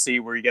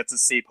DLC where you get to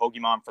see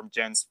Pokemon from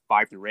Gens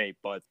 5 through 8,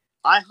 but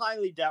I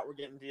highly doubt we're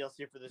getting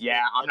DLC for this.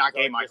 Yeah, I'm not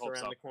getting my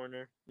hopes around up. The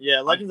corner. Yeah,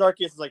 Legends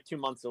Arceus is like 2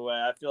 months away.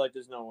 I feel like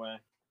there's no way.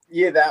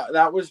 Yeah,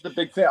 that was the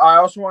big thing. I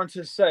also wanted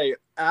to say,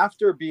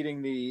 after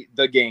beating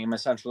the game,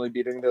 essentially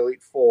beating the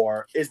Elite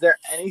Four, is there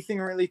anything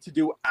really to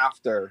do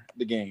after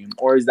the game,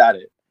 or is that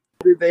it?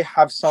 Do they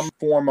have some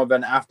form of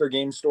an after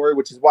game story,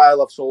 which is why I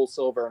love Soul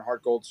Silver and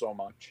Heart Gold so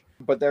much.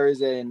 But there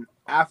is an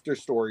after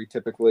story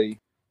typically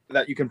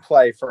that you can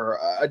play for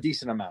a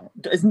decent amount.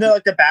 Isn't there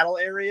like the battle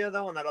area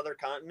though on that other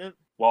continent?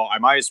 Well, I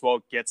might as well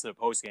get to the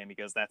post game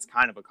because that's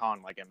kind of a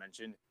con, like I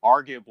mentioned.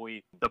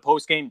 Arguably, the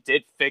post game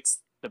did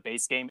fix the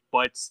base game,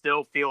 but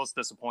still feels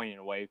disappointing in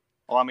a way.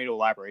 Allow me to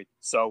elaborate.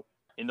 So,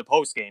 in the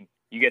post game,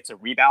 you get to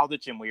rebattle the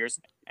gym leaders,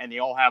 and they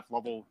all have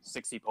level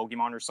 60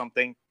 Pokemon or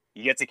something.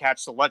 You get to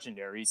catch the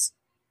legendaries,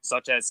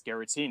 such as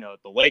Giratina,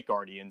 the Lake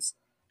Guardians,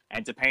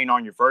 and depending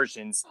on your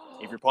versions,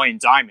 if you're playing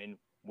Diamond,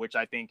 which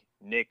I think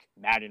Nick,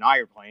 Matt, and I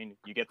are playing,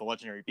 you get the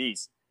legendary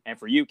Beast. And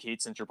for you,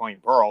 Keith, since you're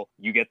playing Pearl,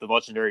 you get the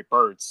legendary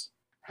Birds.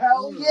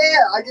 Hell yeah,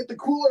 I get the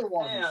cooler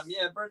ones. Damn,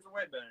 yeah, Birds are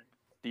way better.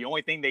 The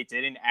only thing they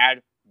didn't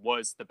add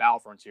was the Battle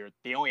Frontier.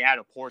 They only had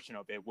a portion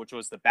of it, which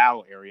was the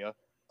battle area.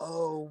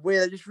 Oh,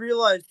 wait, I just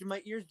realized, do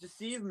my ears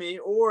deceive me,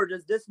 or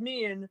does this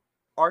mean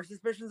our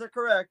suspicions are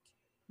correct?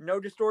 No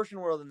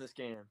Distortion World in this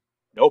game.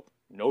 Nope,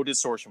 no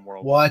Distortion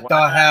World. What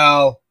the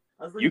hell?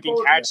 You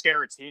can catch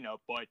Giratina,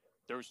 but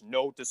there's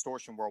no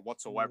Distortion World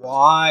whatsoever.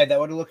 Why? That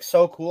would have looked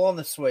so cool on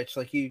the Switch.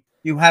 Like,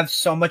 you have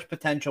so much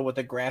potential with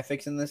the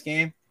graphics in this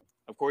game.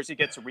 Of course, you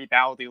get to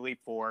rebattle the Elite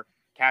Four,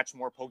 catch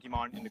more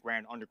Pokemon in the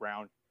Grand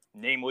Underground,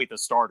 namely the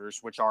starters,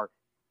 which are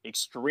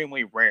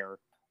extremely rare.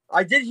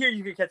 I did hear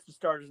you could catch the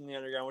starters in the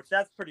Underground, which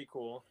that's pretty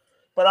cool.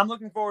 But I'm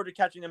looking forward to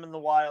catching them in the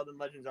wild in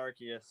Legends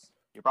Arceus.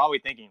 You're probably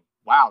thinking,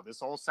 wow,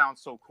 this all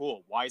sounds so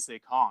cool. Why is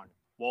it con?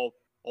 Well,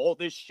 all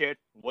this shit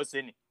was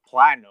in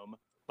Platinum.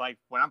 Like,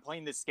 when I'm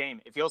playing this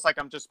game, it feels like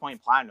I'm just playing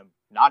Platinum,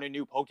 not a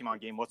new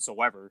Pokemon game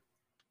whatsoever.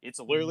 It's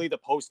literally the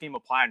post-game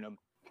of Platinum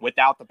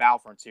without the Battle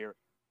Frontier.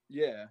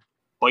 Yeah.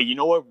 But you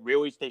know what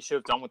really they should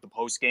have done with the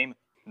post-game?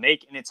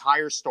 Make an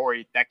entire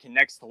story that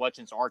connects to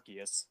Legends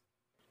Arceus.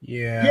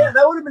 Yeah. Yeah,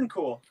 that would have been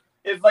cool.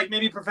 If,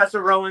 maybe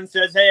Professor Rowan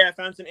says, hey, I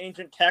found some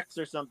ancient texts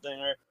or something,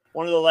 or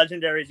one of the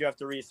legendaries you have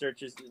to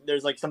research is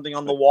there's, something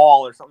on the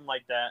wall or something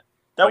like that.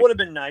 That would have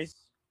been nice.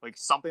 Like,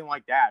 something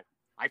like that.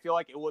 I feel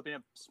like it would have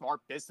been a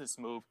smart business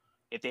move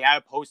if they had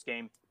a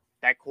post-game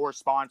that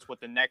corresponds with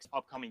the next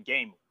upcoming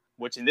game,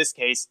 which in this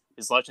case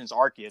is Legends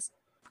Arceus.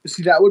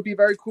 See, that would be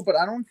very cool, but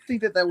I don't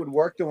think that would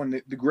work, though, in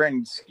the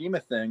grand scheme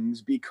of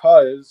things,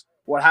 because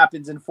what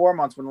happens in 4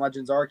 months when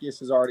Legends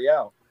Arceus is already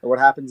out? Or what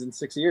happens in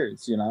 6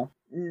 years,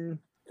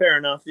 Fair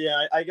enough.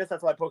 Yeah, I guess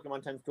that's why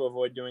Pokemon tends to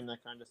avoid doing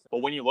that kind of stuff.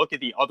 But when you look at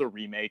the other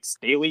remakes,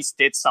 they at least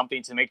did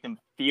something to make them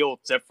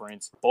feel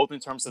different, both in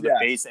terms of the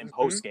base and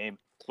post-game.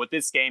 With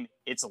this game,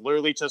 it's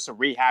literally just a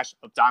rehash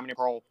of Diamond and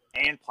Pearl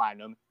and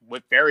Platinum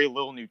with very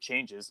little new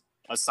changes,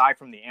 aside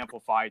from the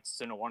amplified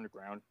Sinnoh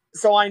Underground.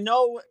 So I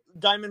know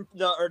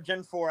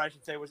Gen 4, I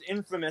should say, was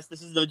infamous.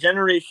 This is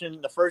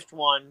the first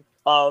one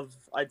of,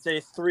 I'd say,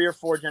 3 or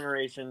 4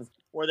 generations,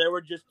 where there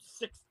were just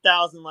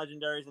 6,000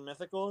 legendaries and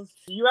mythicals.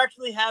 Do you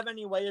actually have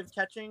any way of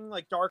catching,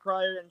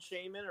 Darkrai and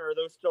Shaman, or are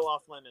those still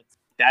off limits?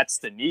 That's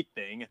the neat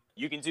thing.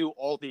 You can do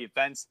all the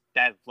events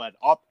that led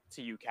up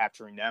to you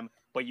capturing them,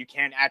 but you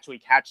can't actually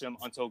catch them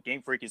until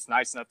Game Freak is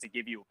nice enough to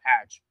give you a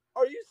patch.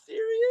 Are you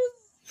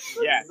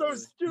serious? Yeah. That's so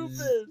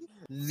stupid.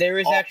 There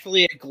is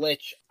actually a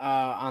glitch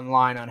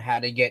online on how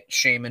to get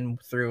Shaman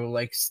through,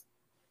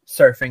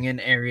 surfing in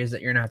areas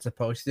that you're not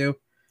supposed to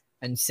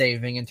and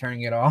saving and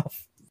turning it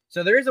off.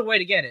 So there is a way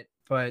to get it,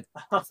 but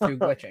it's too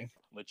glitching.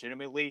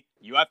 legitimately,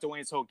 you have to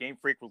wait until Game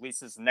Freak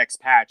releases the next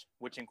patch,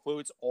 which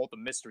includes all the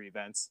mystery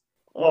events.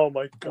 Oh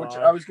my Which god.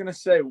 I was gonna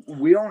say,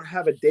 we don't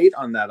have a date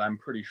on that. I'm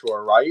pretty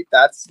sure, right?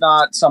 That's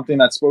not something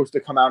that's supposed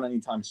to come out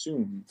anytime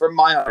soon, from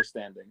my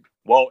understanding.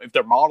 Well, if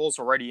their model's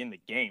already in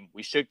the game,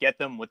 we should get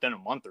them within a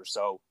month or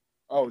so.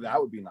 Oh, that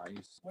would be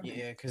nice.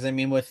 Yeah, because I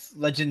mean, with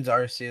Legends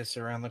Arceus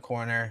around the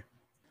corner,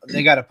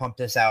 they got to pump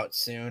this out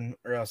soon,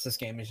 or else this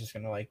game is just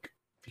gonna like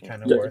be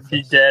kind of He's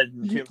worthless. dead.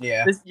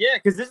 Yeah.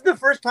 Because this is the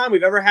first time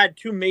we've ever had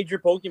two major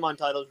Pokemon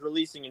titles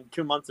releasing in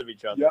 2 months of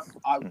each other.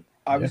 Yep.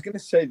 I was gonna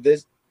say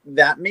this.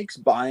 That makes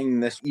buying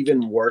this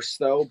even worse,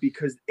 though,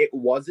 because it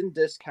wasn't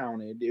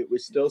discounted. It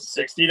was still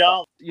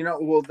 $60. You know,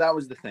 well, that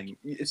was the thing.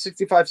 It's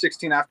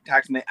 65.16 after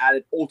tax, and they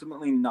added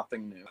ultimately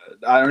nothing new.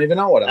 I don't even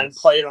know what else. And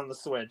play it on the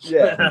Switch.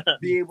 Yeah,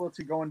 be able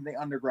to go into the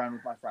underground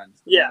with my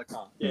friends. Yeah. One of the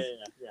cons.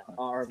 yeah.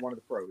 Or one of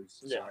the pros.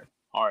 Yeah. Sorry.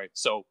 All right,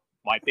 so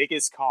my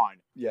biggest con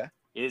Yeah.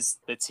 is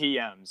the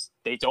TMs.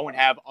 They don't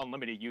have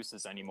unlimited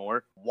uses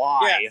anymore.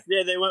 Why?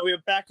 Yeah, we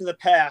went back to the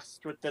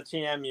past with the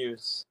TM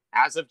use.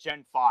 As of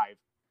Gen 5,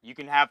 you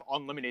can have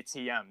unlimited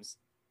TMs.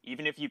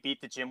 Even if you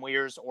beat the gym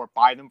leaders or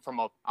buy them from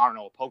a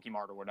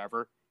Pokemart or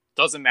whatever,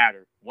 doesn't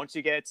matter. Once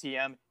you get a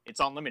TM, it's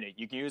unlimited.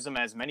 You can use them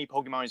as many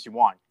Pokemon as you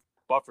want.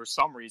 But for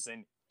some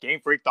reason, Game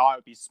Freak thought it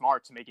would be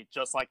smart to make it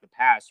just like the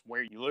past,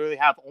 where you literally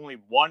have only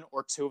 1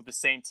 or 2 of the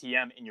same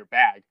TM in your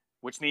bag.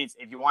 Which means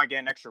if you want to get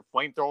an extra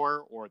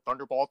Flamethrower or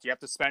Thunderbolt, you have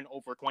to spend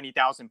over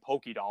 20,000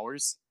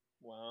 Poké-Dollars.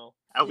 Wow.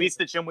 At least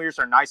the gym leaders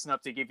are nice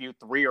enough to give you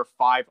 3 or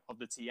 5 of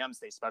the TMs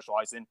they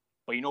specialize in.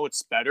 But you know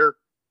what's better?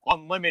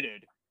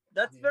 Unlimited.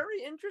 That's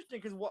very interesting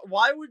because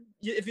why would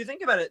you, if you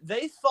think about it,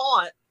 they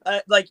thought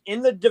like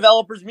in the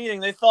developers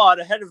meeting, they thought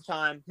ahead of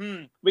time,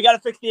 we got to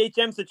fix the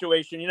HM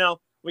situation. You know,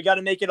 we got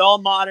to make it all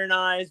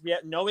modernized. We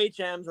have no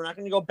HMs. We're not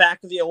going to go back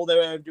to the old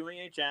way of doing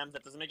HMs.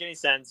 That doesn't make any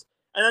sense.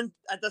 And then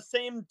at the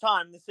same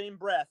time, in the same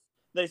breath,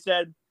 they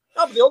said,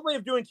 oh, but the old way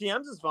of doing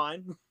TMs is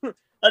fine.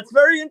 That's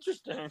very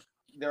interesting.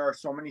 There are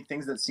so many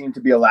things that seem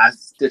to be a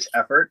last-ditch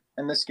effort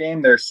in this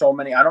game. There's so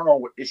many. I don't know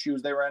what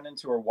issues they ran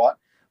into or what,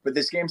 but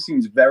this game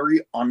seems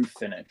very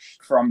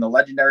unfinished. From the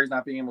legendaries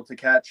not being able to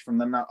catch, from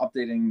them not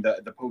updating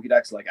the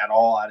Pokédex like at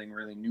all, adding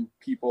really new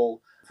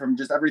people, from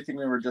just everything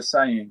we were just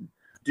saying.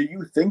 Do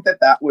you think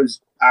that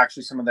was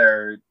actually some of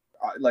their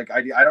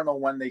idea? I don't know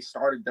when they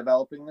started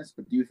developing this,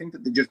 but do you think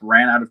that they just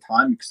ran out of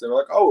time because they were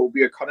like, oh, it'll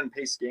be a cut and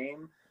paste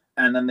game,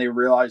 and then they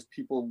realized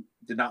people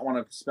did not want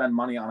to spend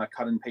money on a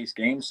cut and paste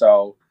game,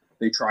 so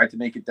they tried to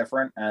make it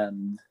different?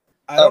 And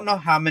I don't know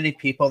how many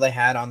people they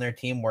had on their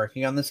team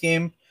working on this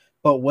game,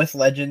 but with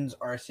Legends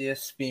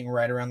Arceus being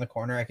right around the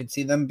corner, I could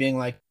see them being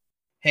like,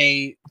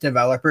 hey,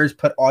 developers,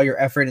 put all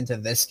your effort into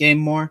this game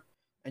more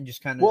and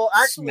just kind of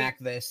smack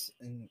this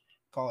and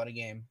call it a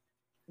game.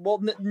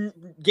 Well,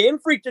 Game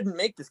Freak didn't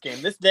make this game.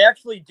 They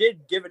actually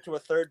did give it to a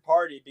third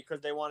party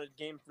because they wanted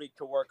Game Freak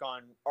to work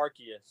on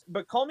Arceus.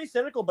 But call me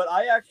cynical, but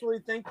I actually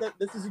think that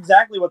this is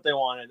exactly what they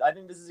wanted. I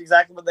think this is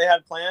exactly what they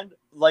had planned.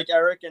 Like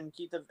Eric and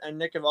Keith and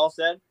Nick have all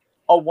said,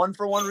 a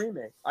 1-for-1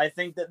 remake. I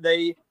think that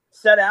they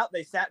sat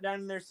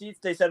down in their seats.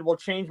 They said, we'll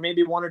change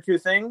maybe 1 or 2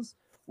 things.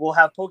 We'll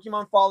have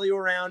Pokemon follow you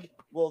around.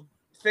 We'll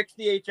fix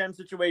the HM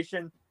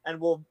situation, and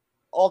we'll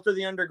alter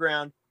the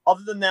underground.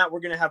 Other than that,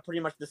 we're going to have pretty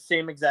much the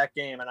same exact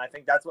game, and I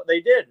think that's what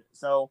they did.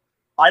 So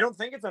I don't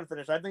think it's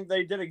unfinished. I think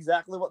they did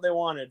exactly what they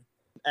wanted.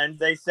 And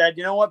they said,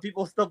 you know what,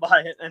 people still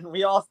buy it, and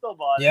we all still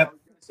bought it. Yep. I was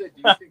going to say,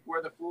 do you think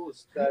we're the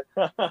fools that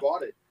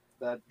bought it,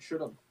 that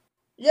should have?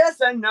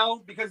 Yes and no,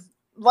 because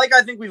like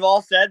I think we've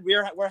all said,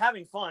 we're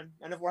having fun.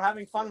 And if we're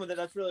having fun with it,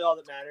 that's really all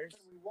that matters.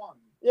 We won.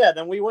 Yeah,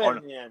 then we win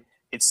in the end.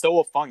 It's still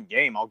a fun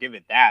game, I'll give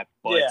it that.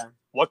 But Yeah.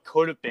 what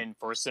could have been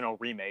for a Sinnoh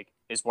remake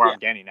is where I'm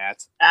getting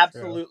at.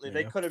 Absolutely. Yeah.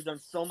 They could have done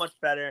so much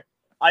better.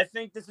 I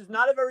think this is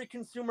not a very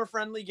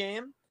consumer-friendly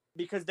game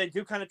because they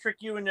do kind of trick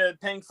you into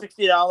paying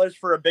 $60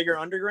 for a bigger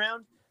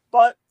underground.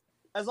 But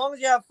as long as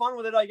you have fun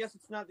with it, I guess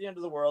it's not the end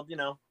of the world, you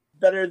know.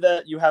 Better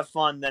that you have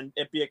fun than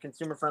it be a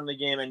consumer-friendly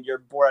game and you're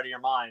bored out of your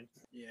mind.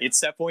 Yeah. It's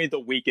definitely the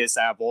weakest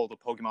out of all the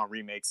Pokemon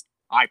remakes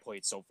I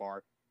played so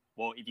far.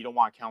 Well, if you don't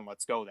want to count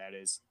Let's Go, that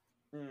is.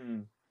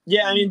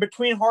 Yeah, I mean,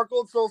 between Heart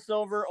Gold, Soul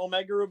Silver,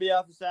 Omega Ruby,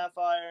 Alpha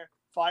Sapphire,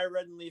 Fire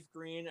Red and Leaf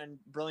Green, and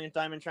Brilliant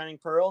Diamond, Shining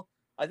Pearl,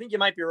 I think you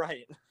might be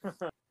right.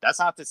 That's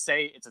not to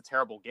say it's a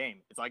terrible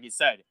game. It's like you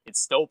said,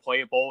 it's still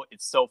playable,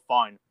 it's still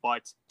fun,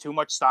 but too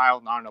much style,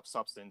 not enough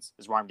substance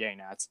is where I'm getting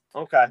at.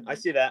 Okay, I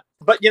see that.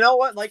 But you know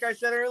what? Like I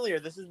said earlier,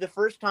 this is the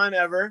first time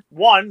ever,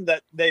 one,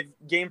 that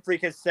Game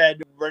Freak has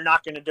said, we're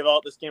not going to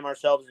develop this game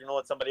ourselves, we're going to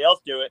let somebody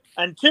else do it.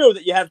 And 2,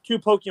 that you have 2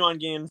 Pokemon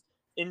games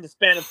in the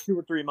span of 2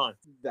 or 3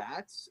 months.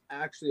 That's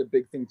actually a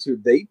big thing too.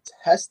 They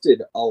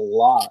tested a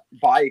lot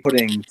by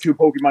putting 2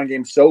 Pokemon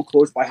games so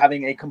close, by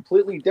having a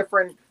completely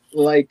different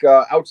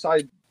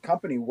outside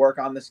company work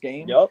on this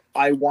game. Yep.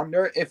 I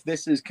wonder if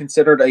this is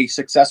considered a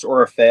success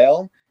or a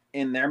fail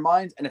in their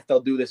minds, and if they'll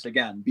do this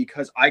again,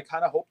 because I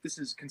kind of hope this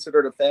is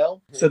considered a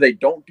fail, so they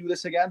don't do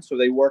this again, so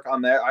they work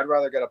on there. I'd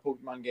rather get a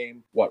Pokemon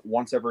game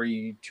once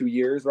every 2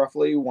 years,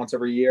 roughly once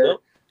every year. Yep.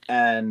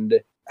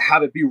 And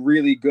have it be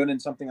really good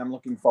and something I'm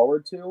looking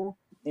forward to,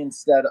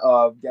 instead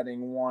of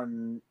getting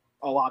one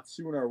a lot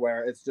sooner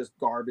where it's just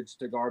garbage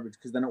to garbage,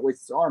 because then it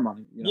wastes our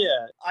money. You know?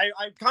 Yeah,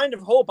 I kind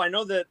of hope. I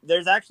know that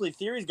there's actually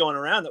theories going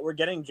around that we're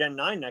getting Gen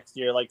 9 next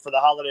year, like for the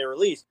holiday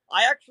release.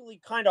 I actually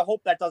kind of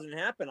hope that doesn't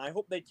happen. I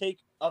hope they take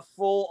a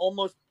full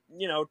almost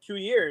 2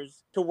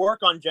 years to work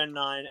on Gen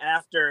 9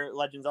 after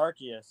Legends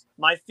Arceus.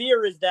 My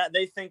fear is that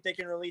they think they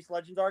can release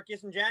Legends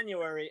Arceus in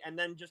January and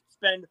then just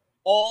spend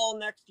all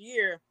next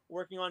year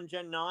working on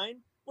Gen 9.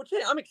 Which,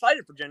 hey, I'm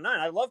excited for Gen 9.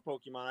 I love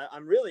Pokemon.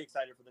 I'm really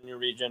excited for the new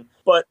region.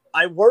 But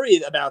I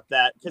worry about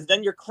that because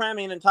then you're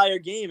cramming an entire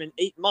game in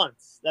 8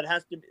 months. That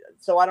has to be.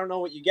 So I don't know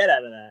what you get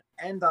out of that.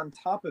 And on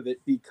top of it,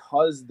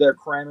 because they're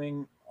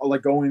cramming,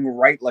 like going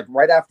right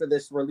after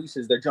this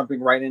releases, they're jumping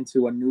right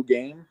into a new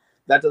game.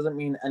 That doesn't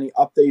mean any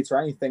updates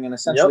or anything. And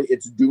essentially,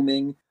 It's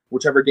dooming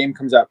whichever game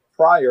comes out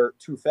prior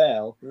to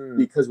fail.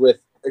 Because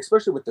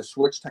especially with the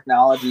Switch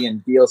technology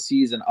and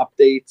DLCs and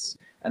updates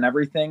and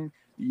everything,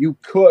 you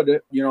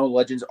could,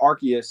 Legends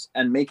Arceus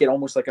and make it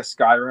almost like a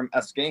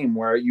Skyrim-esque game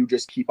where you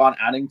just keep on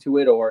adding to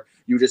it, or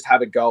you just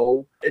have it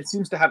go. It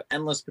seems to have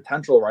endless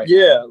potential right now.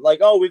 Yeah, like,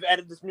 we've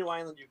added this new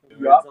island you can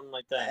do, something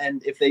like that.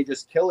 And if they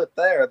just kill it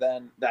there,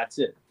 then that's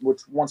it.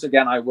 Which, once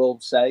again, I will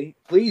say,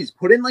 please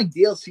put in like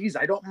DLCs.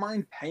 I don't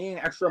mind paying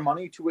extra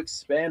money to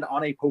expand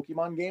on a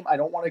Pokemon game. I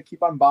don't want to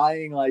keep on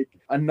buying like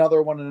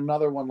another one and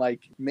another one.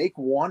 Like, make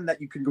one that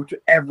you can go to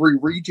every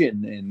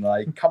region in.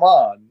 Like, come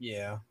on.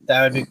 Yeah,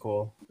 that would be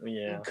cool.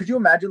 Yeah. Could you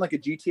imagine like a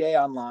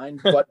GTA Online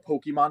but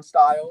Pokemon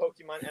style?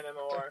 Pokemon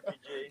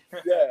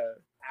MMORPG. Yeah.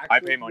 I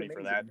pay money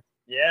for that.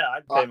 Yeah,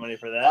 I'd pay money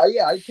for that.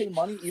 Yeah, I'd pay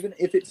money even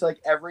if it's like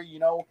every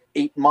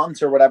 8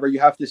 months or whatever. You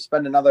have to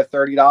spend another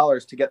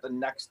 $30 to get the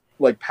next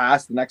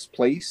past the next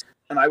place,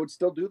 and I would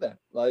still do that.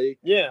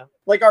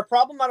 Like our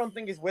problem, I don't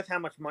think is with how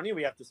much money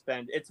we have to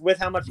spend. It's with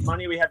how much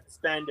money we have to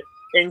spend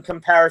in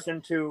comparison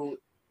to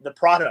the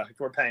product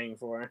we're paying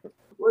for.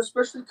 Well,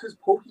 especially because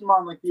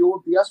Pokemon, like the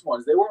old DS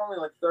ones, they were only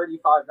like $35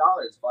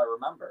 if I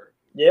remember.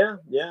 Yeah,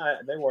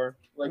 they were.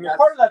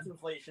 Part of that's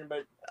inflation,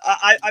 but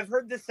I've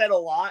heard this said a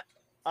lot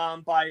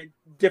by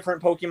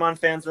different Pokemon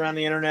fans around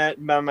the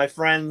internet, by my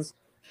friends.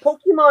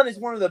 Pokemon is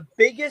one of the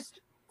biggest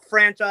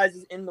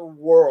franchises in the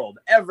world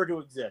ever to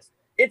exist.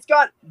 It's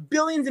got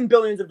billions and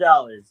billions of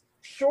dollars.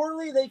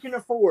 Surely they can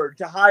afford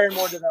to hire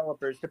more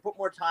developers, to put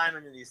more time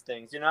into these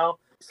things,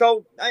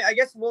 So I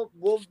guess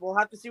we'll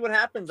have to see what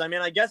happens. I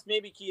mean, I guess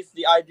maybe Keith,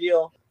 the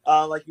ideal,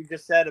 like you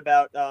just said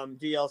about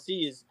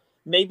DLCs,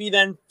 maybe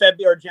then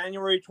February or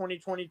January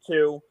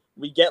 2022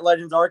 we get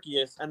Legends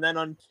Arceus, and then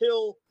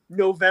until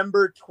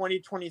November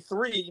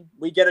 2023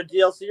 we get a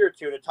DLC or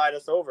two to tide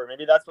us over.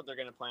 Maybe that's what they're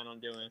going to plan on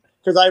doing.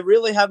 Because I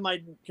really have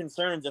my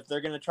concerns if they're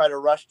going to try to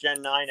rush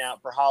Gen 9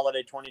 out for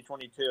holiday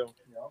 2022.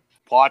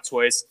 Plot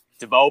twist.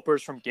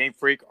 Developers from Game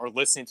Freak are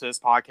listening to this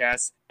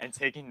podcast and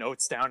taking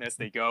notes down as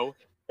they go.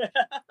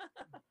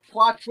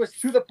 Plot twist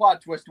to the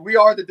plot twist. We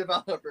are the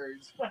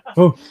developers.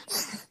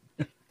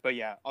 But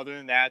yeah, other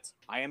than that,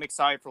 I am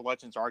excited for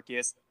Legends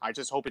Arceus. I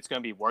just hope it's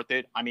going to be worth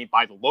it. I mean,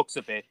 by the looks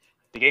of it,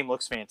 the game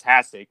looks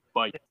fantastic,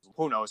 but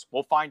who knows?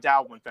 We'll find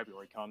out when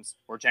February comes,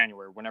 or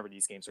January, whenever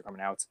these games are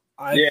coming out.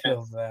 I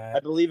feel that.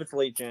 I believe it's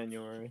late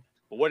January.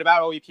 But what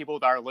about all you people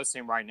that are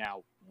listening right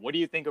now? What do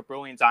you think of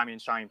Brilliant Diamond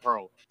and Shining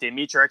Pearl? Did it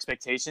meet your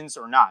expectations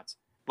or not?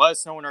 Let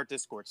us know in our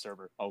Discord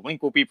server. A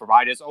link will be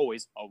provided as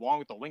always, along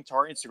with a link to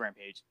our Instagram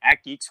page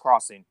at Geeks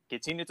Crossing.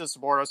 Continue to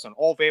support us on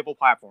all available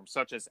platforms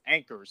such as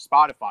Anchor,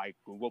 Spotify,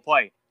 Google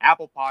Play,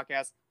 Apple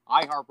Podcasts,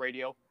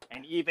 iHeartRadio,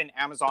 and even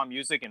Amazon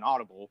Music and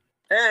Audible.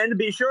 And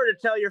be sure to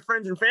tell your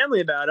friends and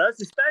family about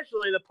us,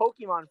 especially the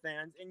Pokemon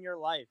fans in your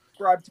life.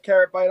 Subscribe to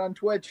Carrot Bite on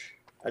Twitch.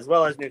 As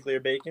well as Nuclear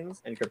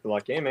Bacons and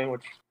Cryptolock Gaming,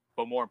 which...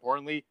 But more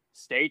importantly,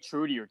 stay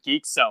true to your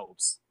geek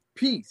selves.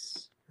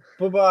 Peace.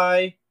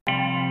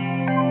 Bye-bye.